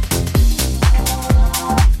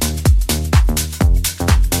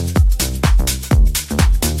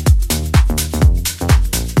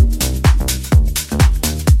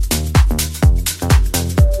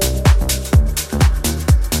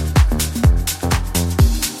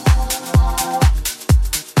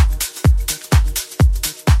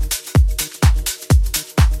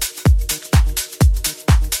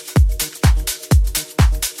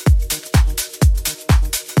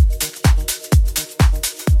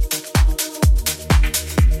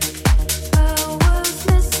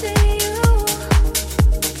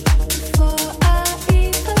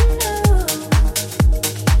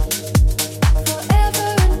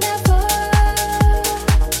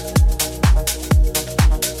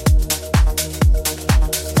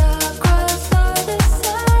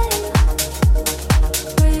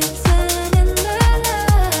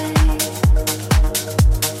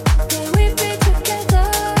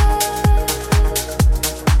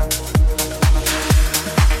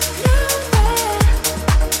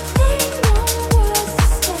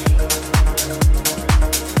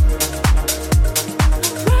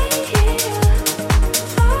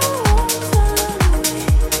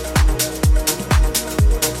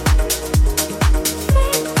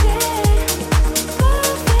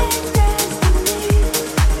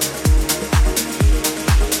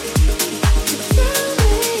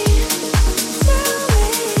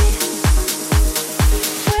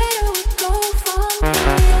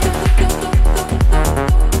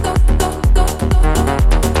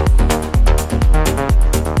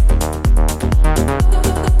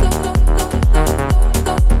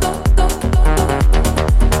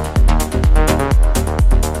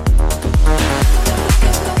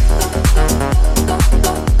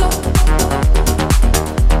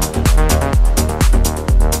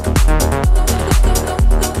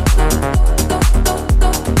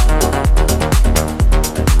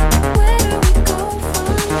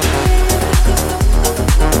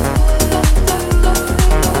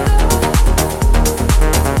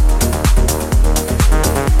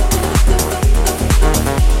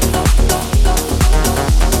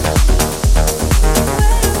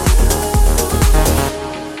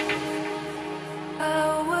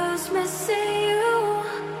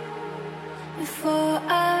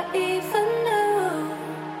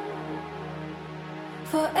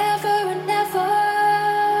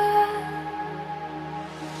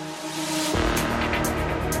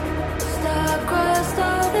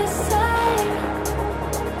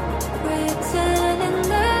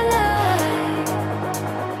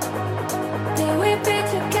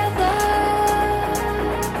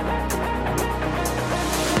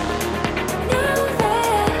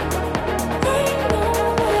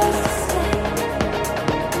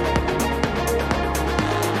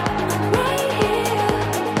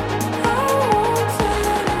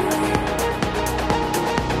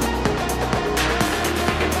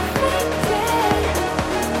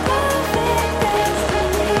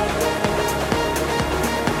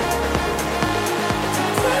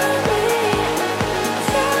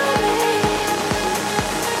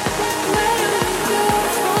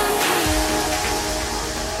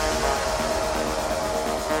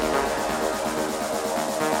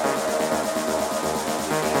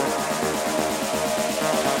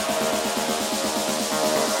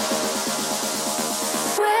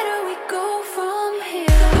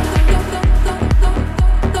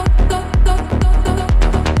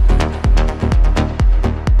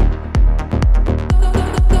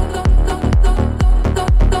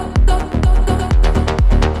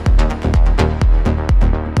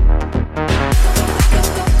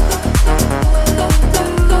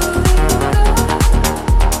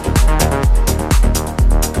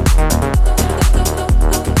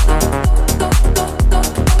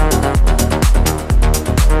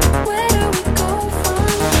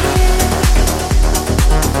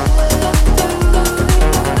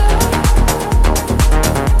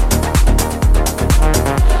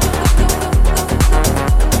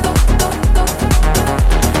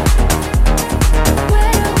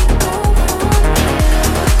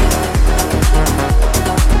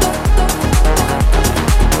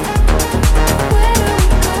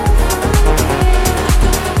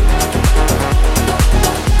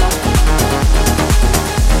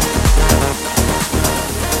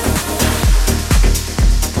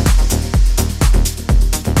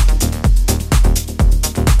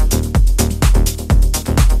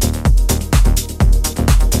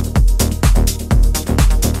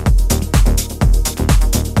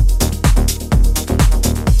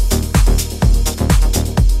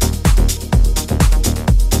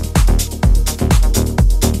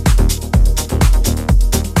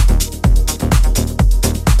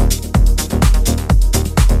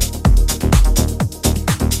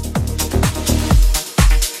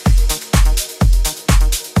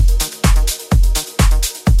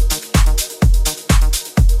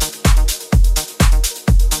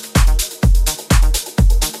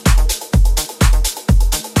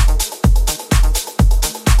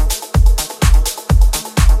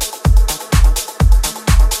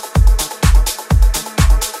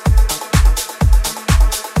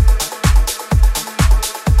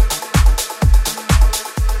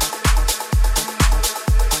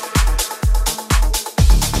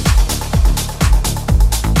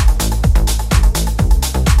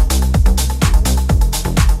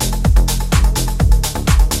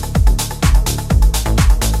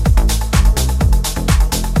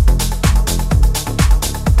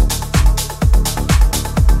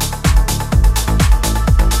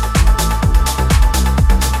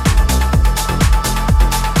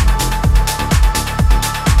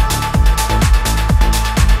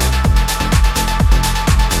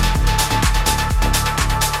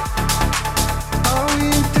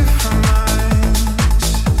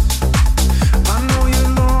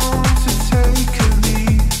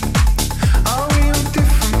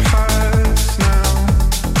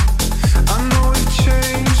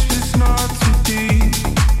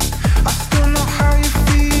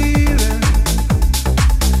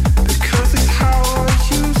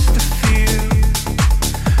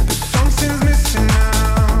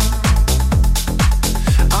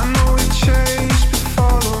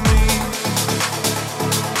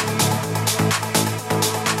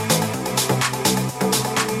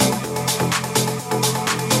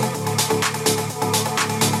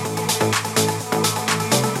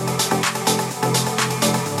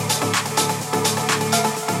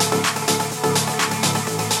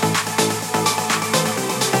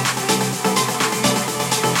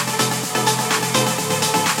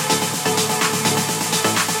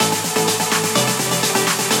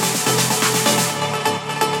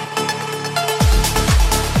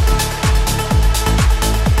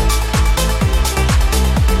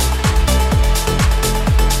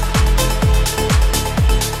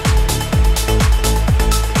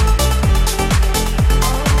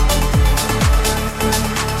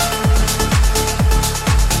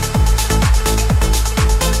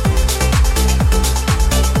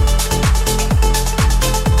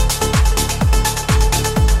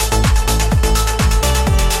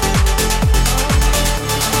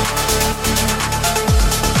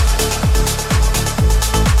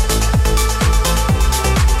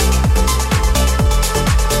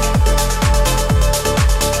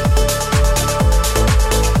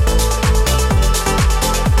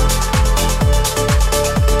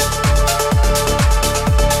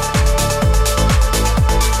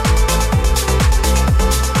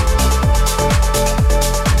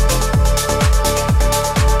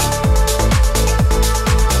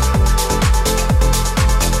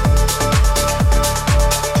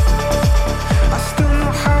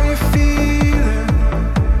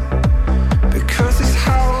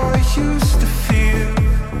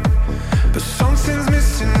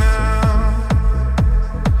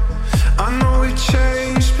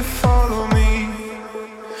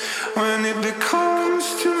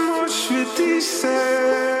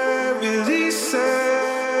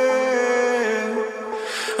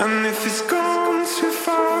 And if it's gone too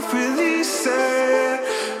far, release it,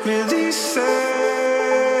 release it.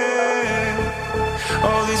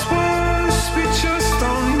 All these words, we just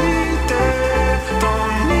don't need it,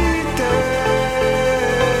 don't need it.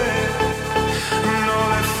 And all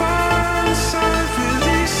I find inside,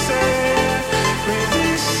 release it,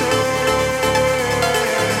 release it.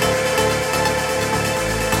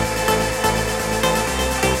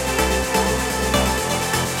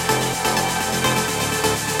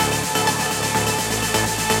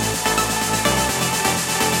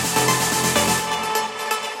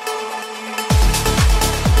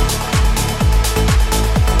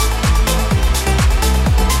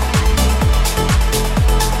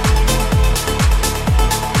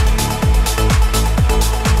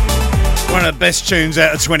 One of the best tunes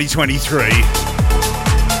out of 2023.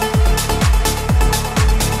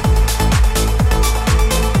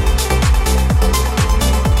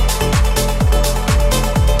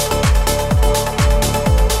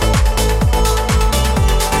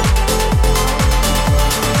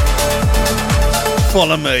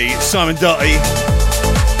 Follow Me, Simon Doty,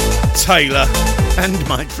 Taylor, and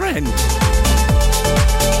my friend.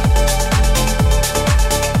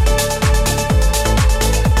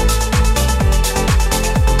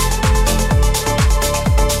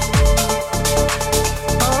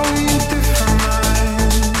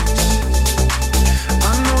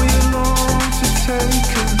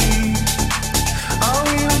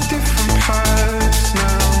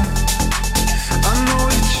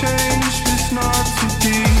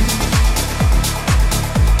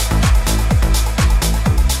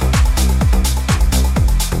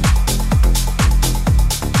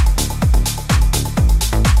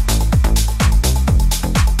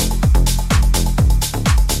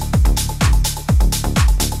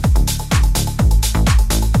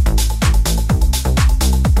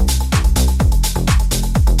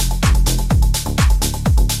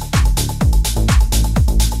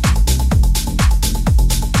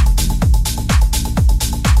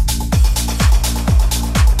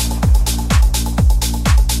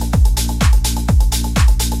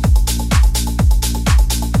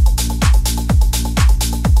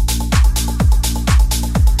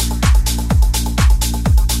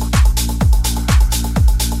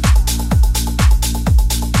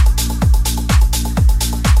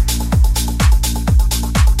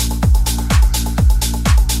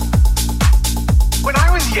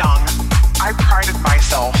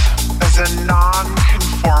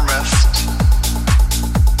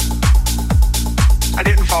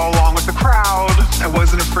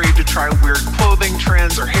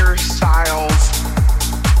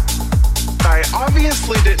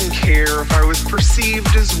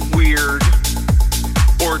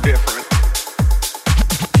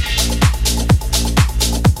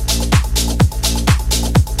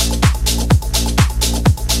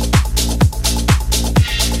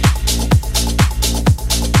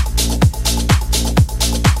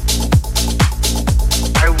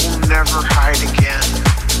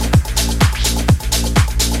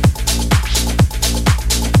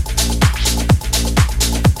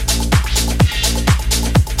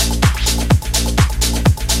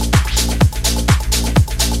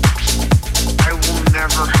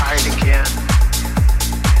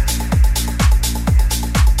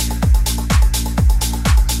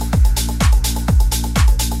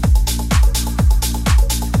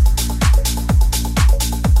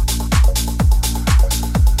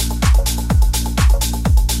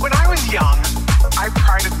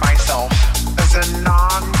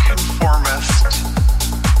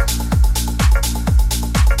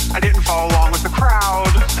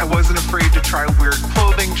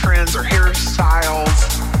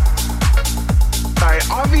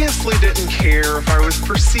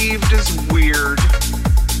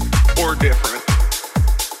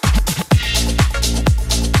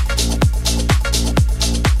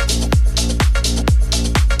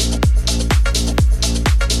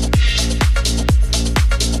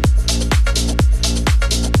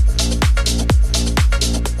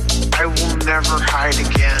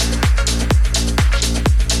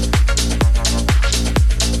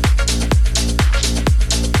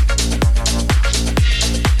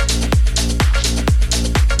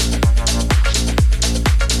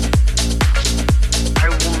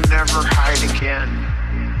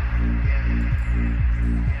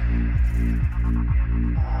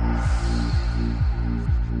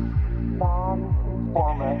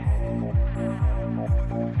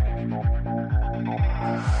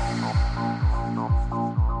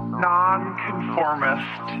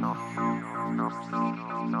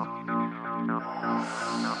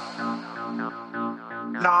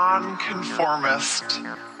 nonconformist.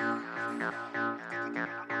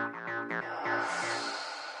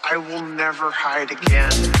 I will never hide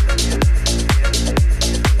again.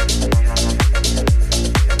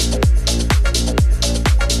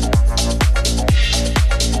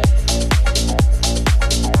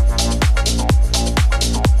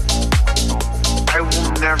 I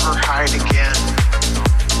will never hide again.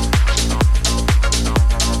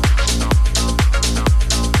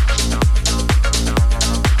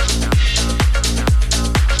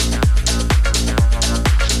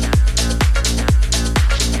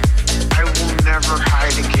 I will never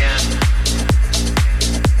hide again.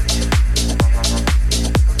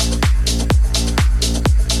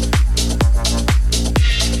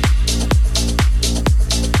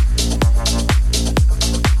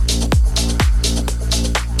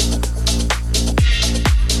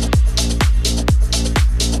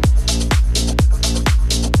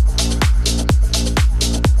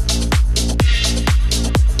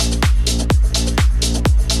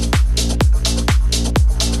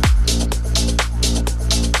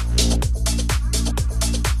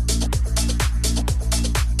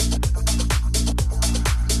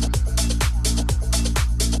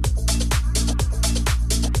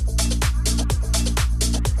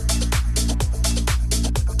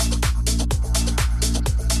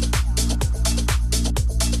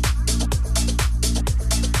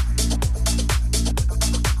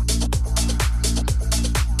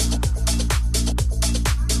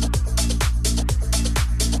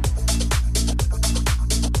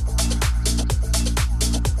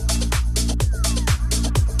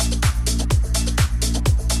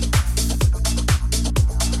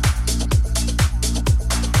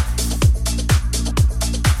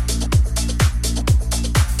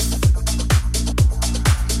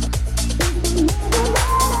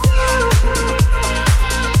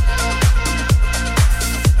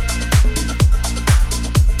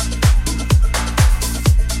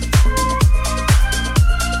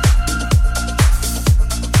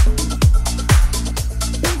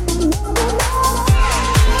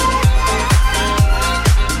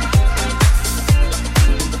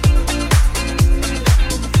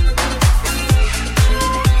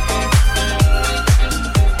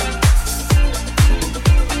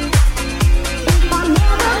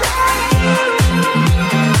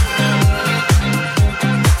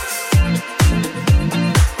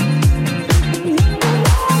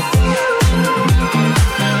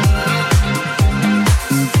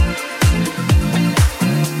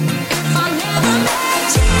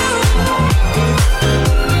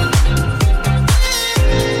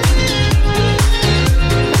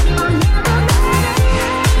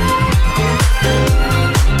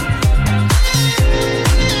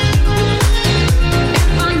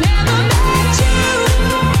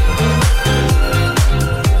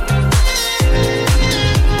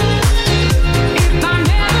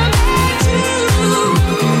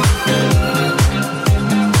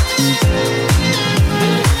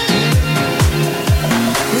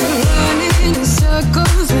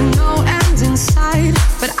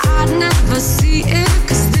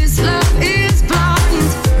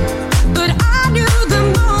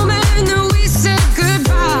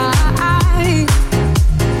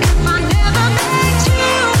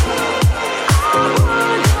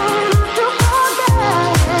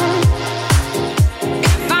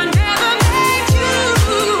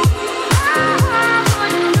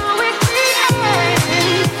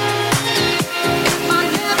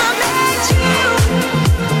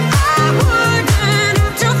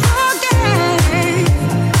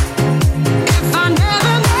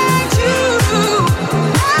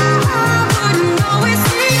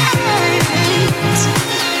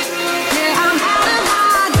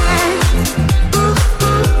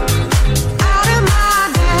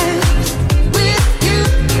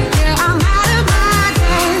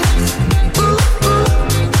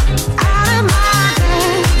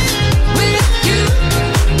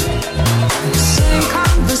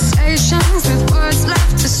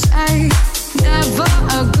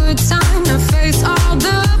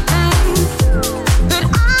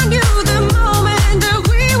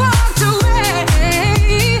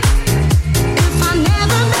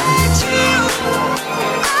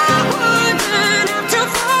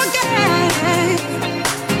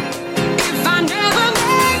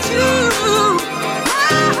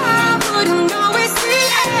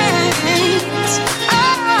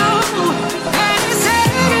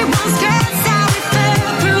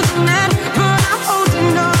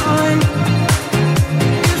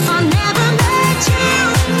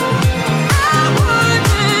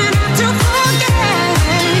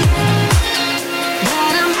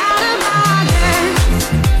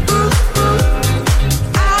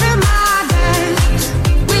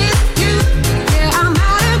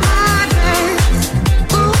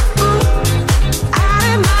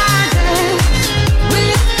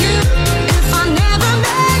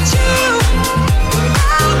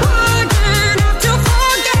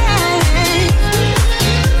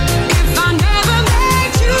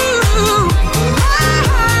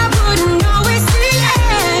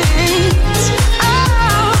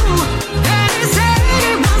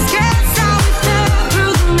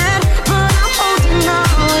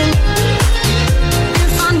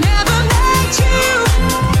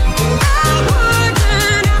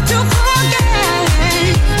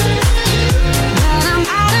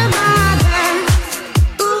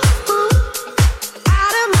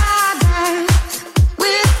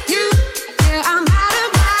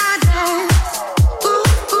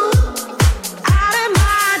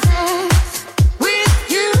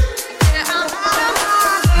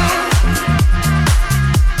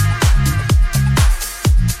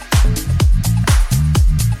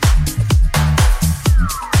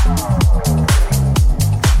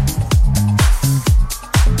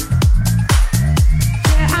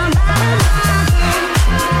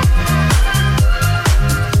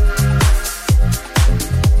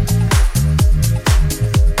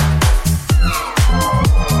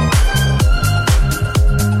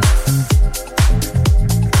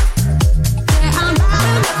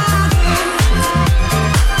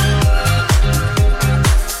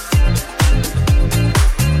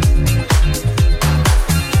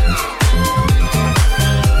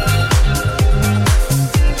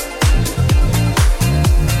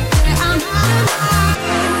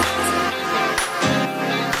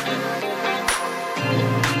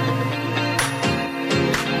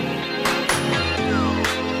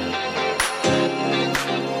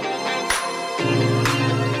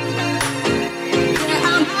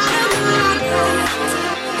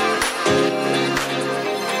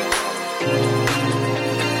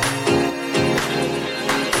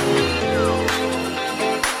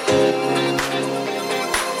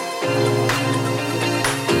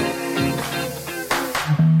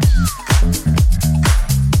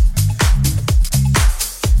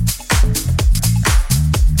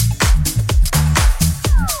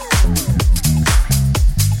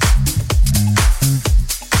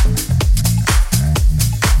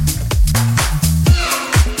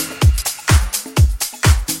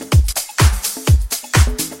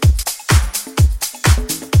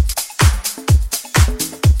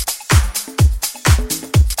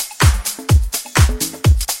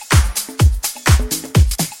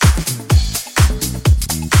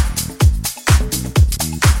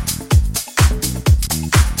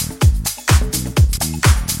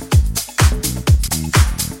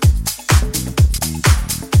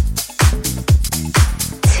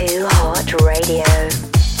 Too Hot Radio.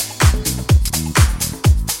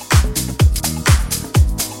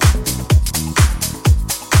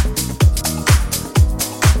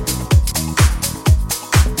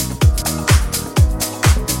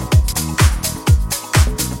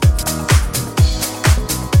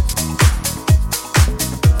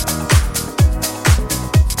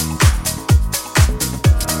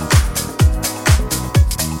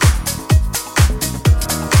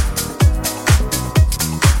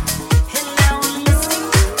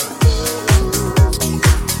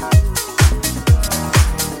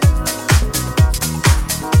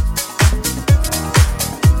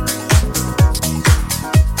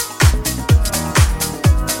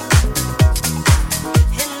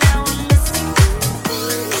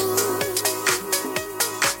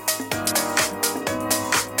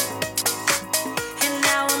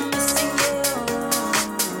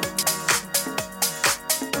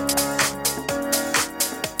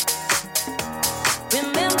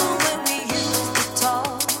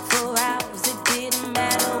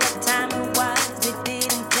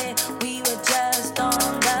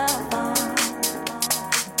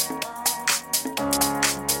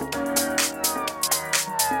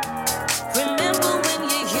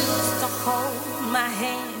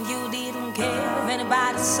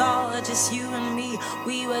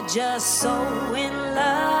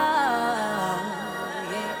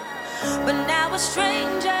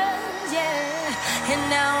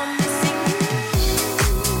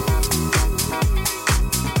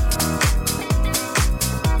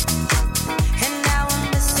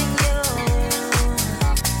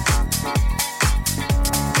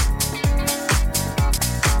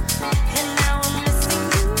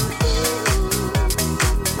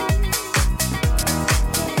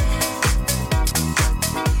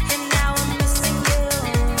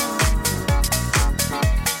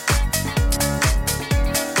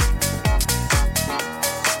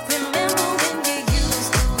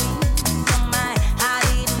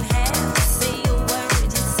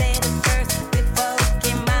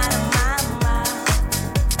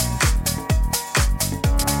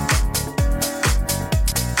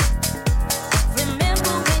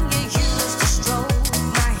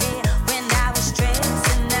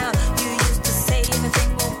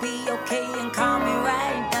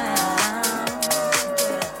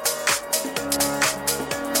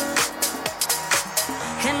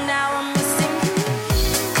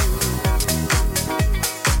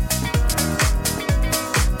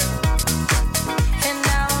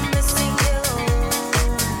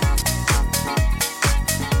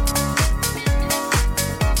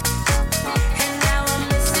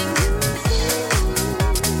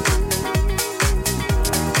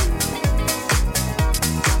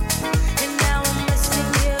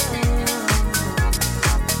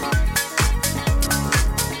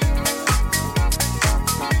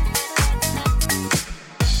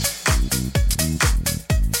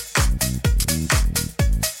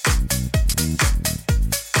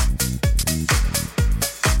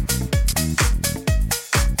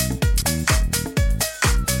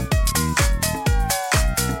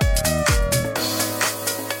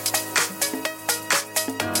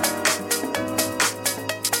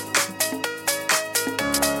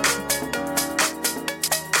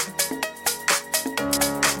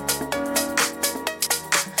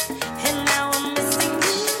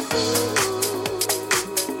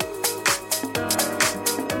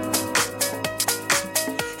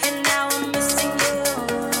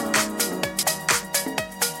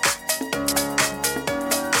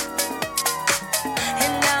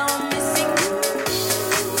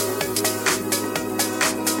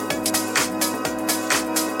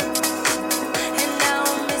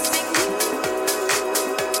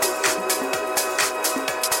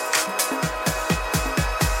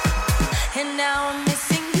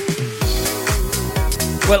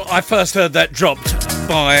 Well, I first heard that dropped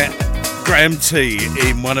by Graham T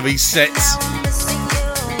in one of his sets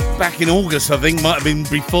back in August, I think. Might have been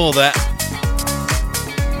before that.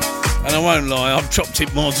 And I won't lie, I've chopped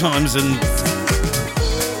it more times than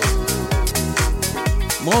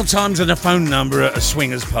a phone number at a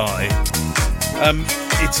swingers party.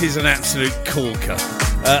 It is an absolute corker.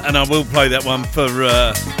 And I will play that one for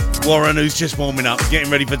Warren, who's just warming up, getting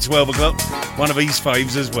ready for 12 o'clock. One of his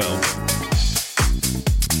faves as well.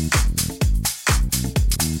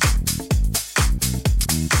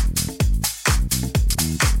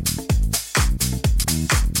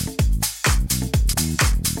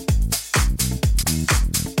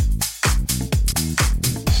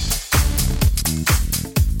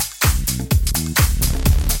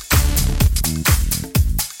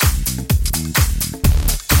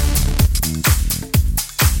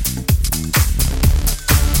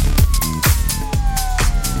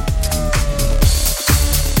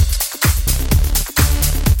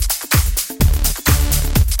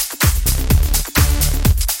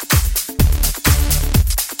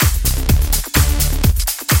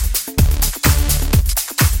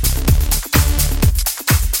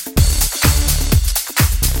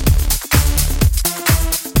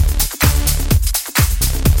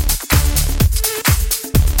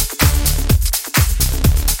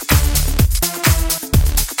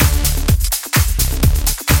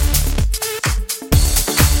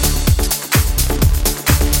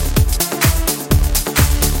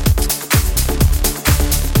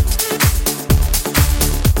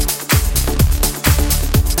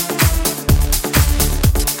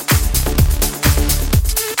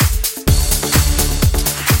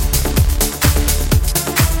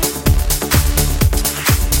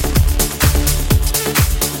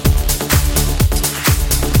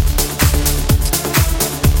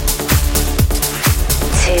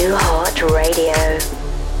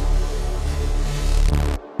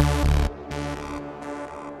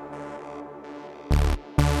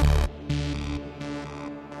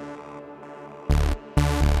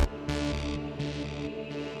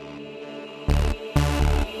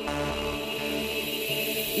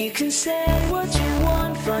 You can say what you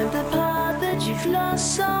want, find the path that you've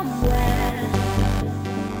lost somewhere.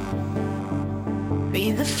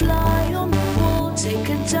 Be the fly on the wall, take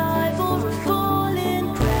a dive or a fall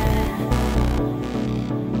in prayer.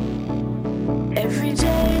 Every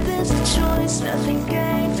day there's a choice, nothing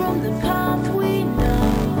gained from the path we know.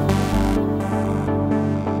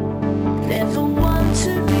 Never want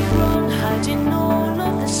to be wrong, hiding all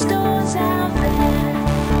of the stars out there.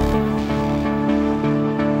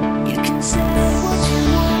 You can say what you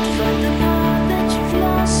want, find the path that you've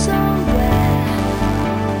lost somewhere.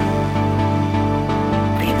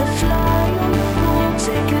 Be the fly on the wall,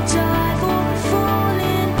 take a dive or a fall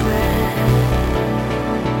in prayer.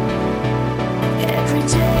 Every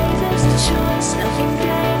day there's a choice, nothing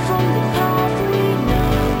gained from the path we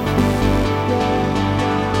know.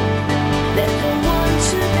 Never want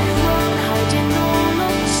to be wrong, hiding all of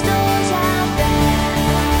the stars out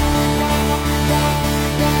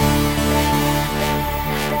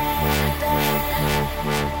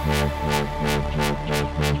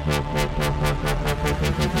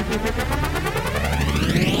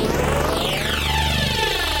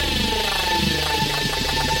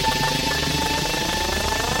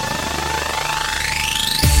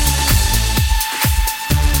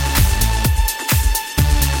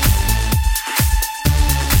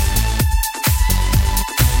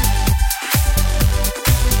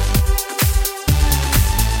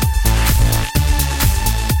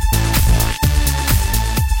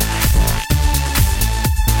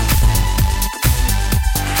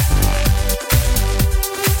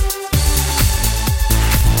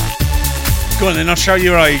Go on then, I'll show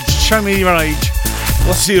your age. Show me your age.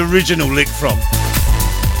 What's the original lick from?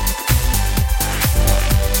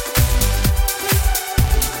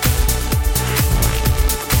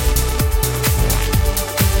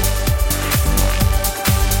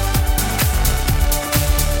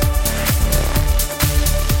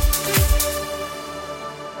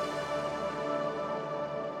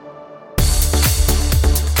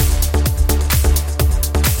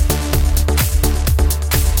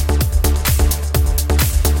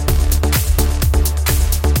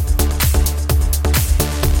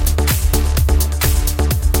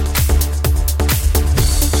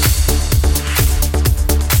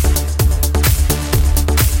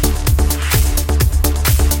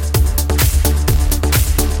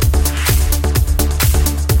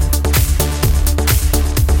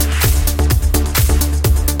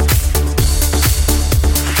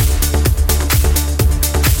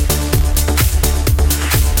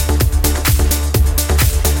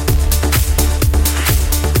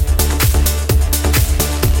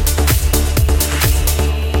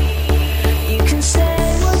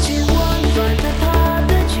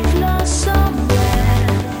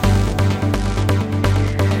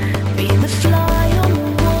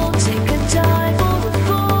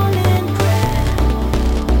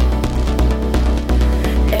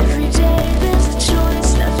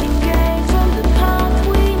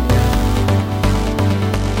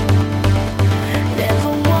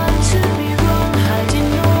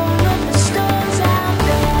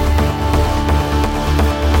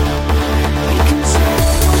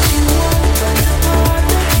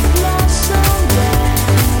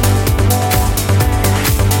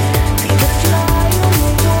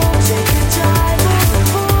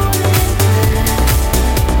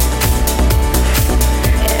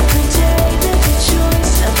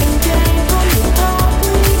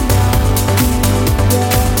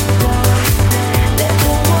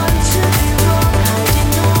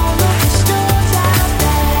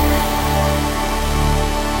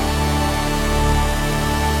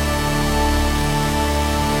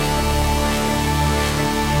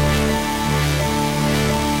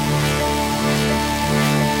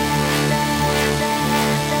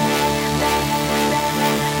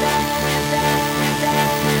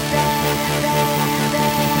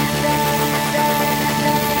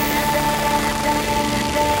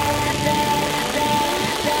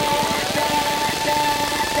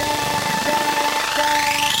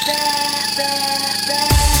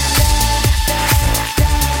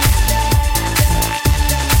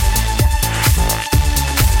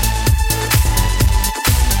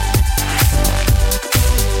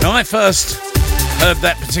 When I first heard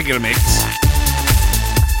that particular mix,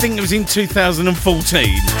 I think it was in 2014,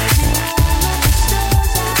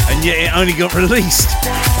 and yet it only got released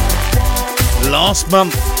last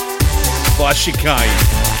month by Chicane.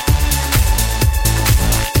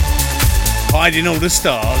 Hiding All the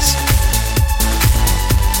Stars.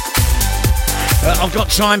 I've got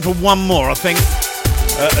time for one more, I think,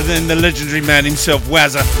 and then the legendary man himself,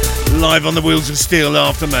 Wazza, live on the Wheels of Steel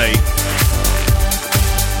after me.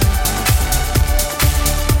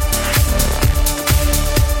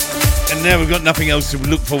 And now we've got nothing else to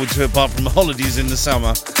look forward to apart from holidays in the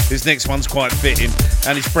summer. This next one's quite fitting,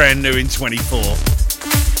 and it's brand new in 24.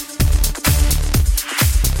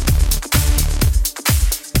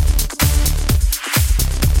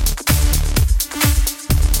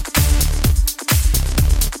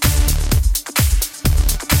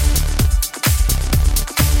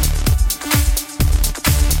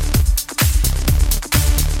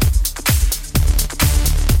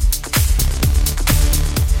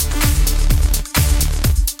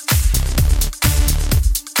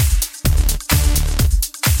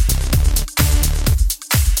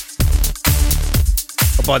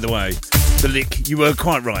 By the way, the lick, you were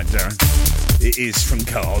quite right, Darren. It is from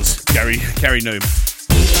Cars, Gary Newman.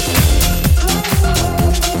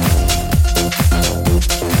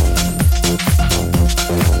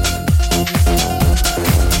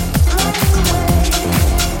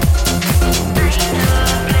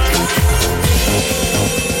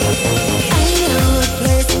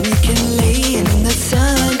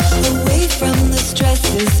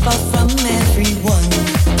 Far from everyone,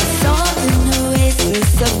 saw an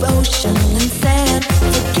oasis of ocean and sand.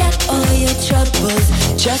 Forget all your troubles,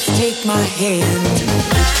 just take my hand.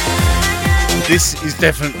 This is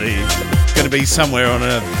definitely going to be somewhere on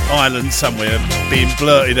an island somewhere, being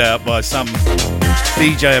blurted out by some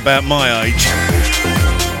DJ about my age.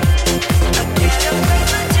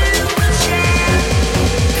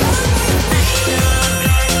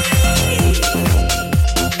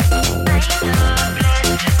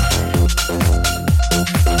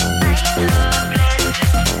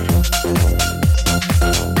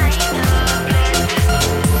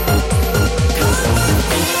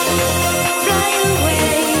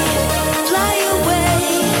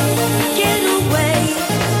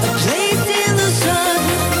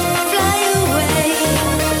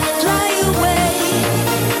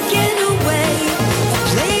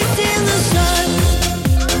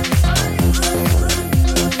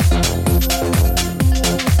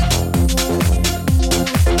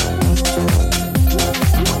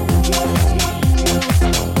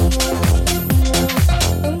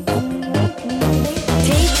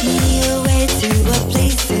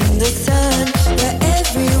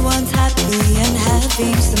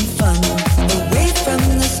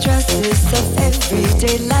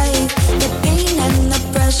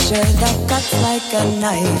 That cuts like a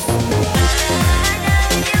knife.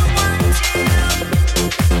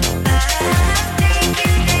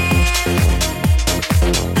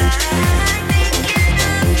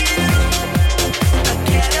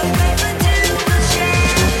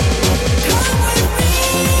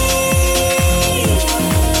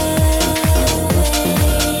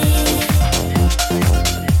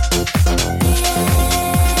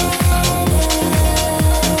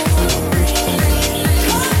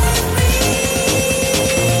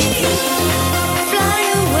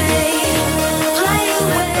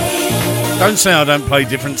 Don't say I don't play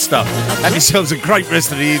different stuff. Have yourselves a great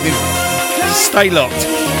rest of the evening. Stay locked.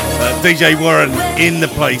 DJ Warren in the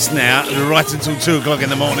place now, right until 2 o'clock in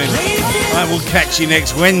the morning. I will catch you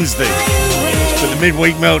next Wednesday for the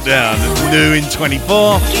midweek meltdown, new in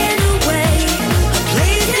 24.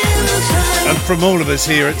 And from all of us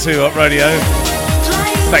here at 2 Hot Radio,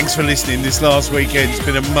 thanks for listening this last weekend. It's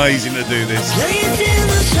been amazing to do this.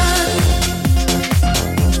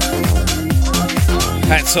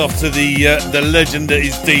 Hats off to the legend that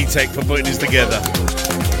is D-Tech for putting this together.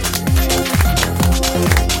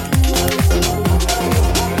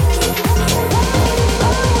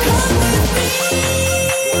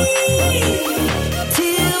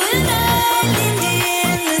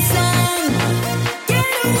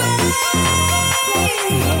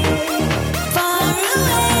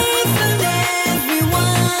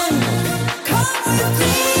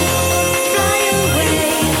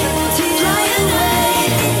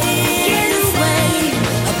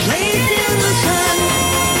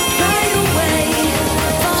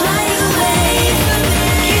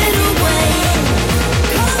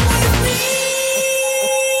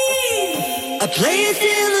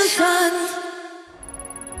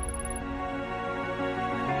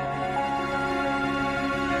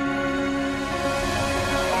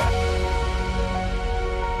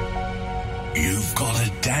 You've got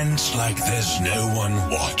to dance like there's no one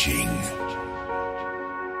watching.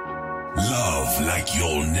 Love like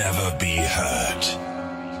you'll never be hurt.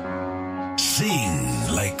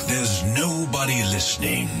 Sing like there's nobody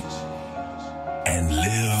listening. And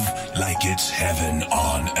live like it's heaven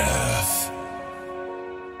on earth.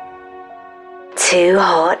 2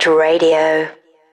 Hot Radio.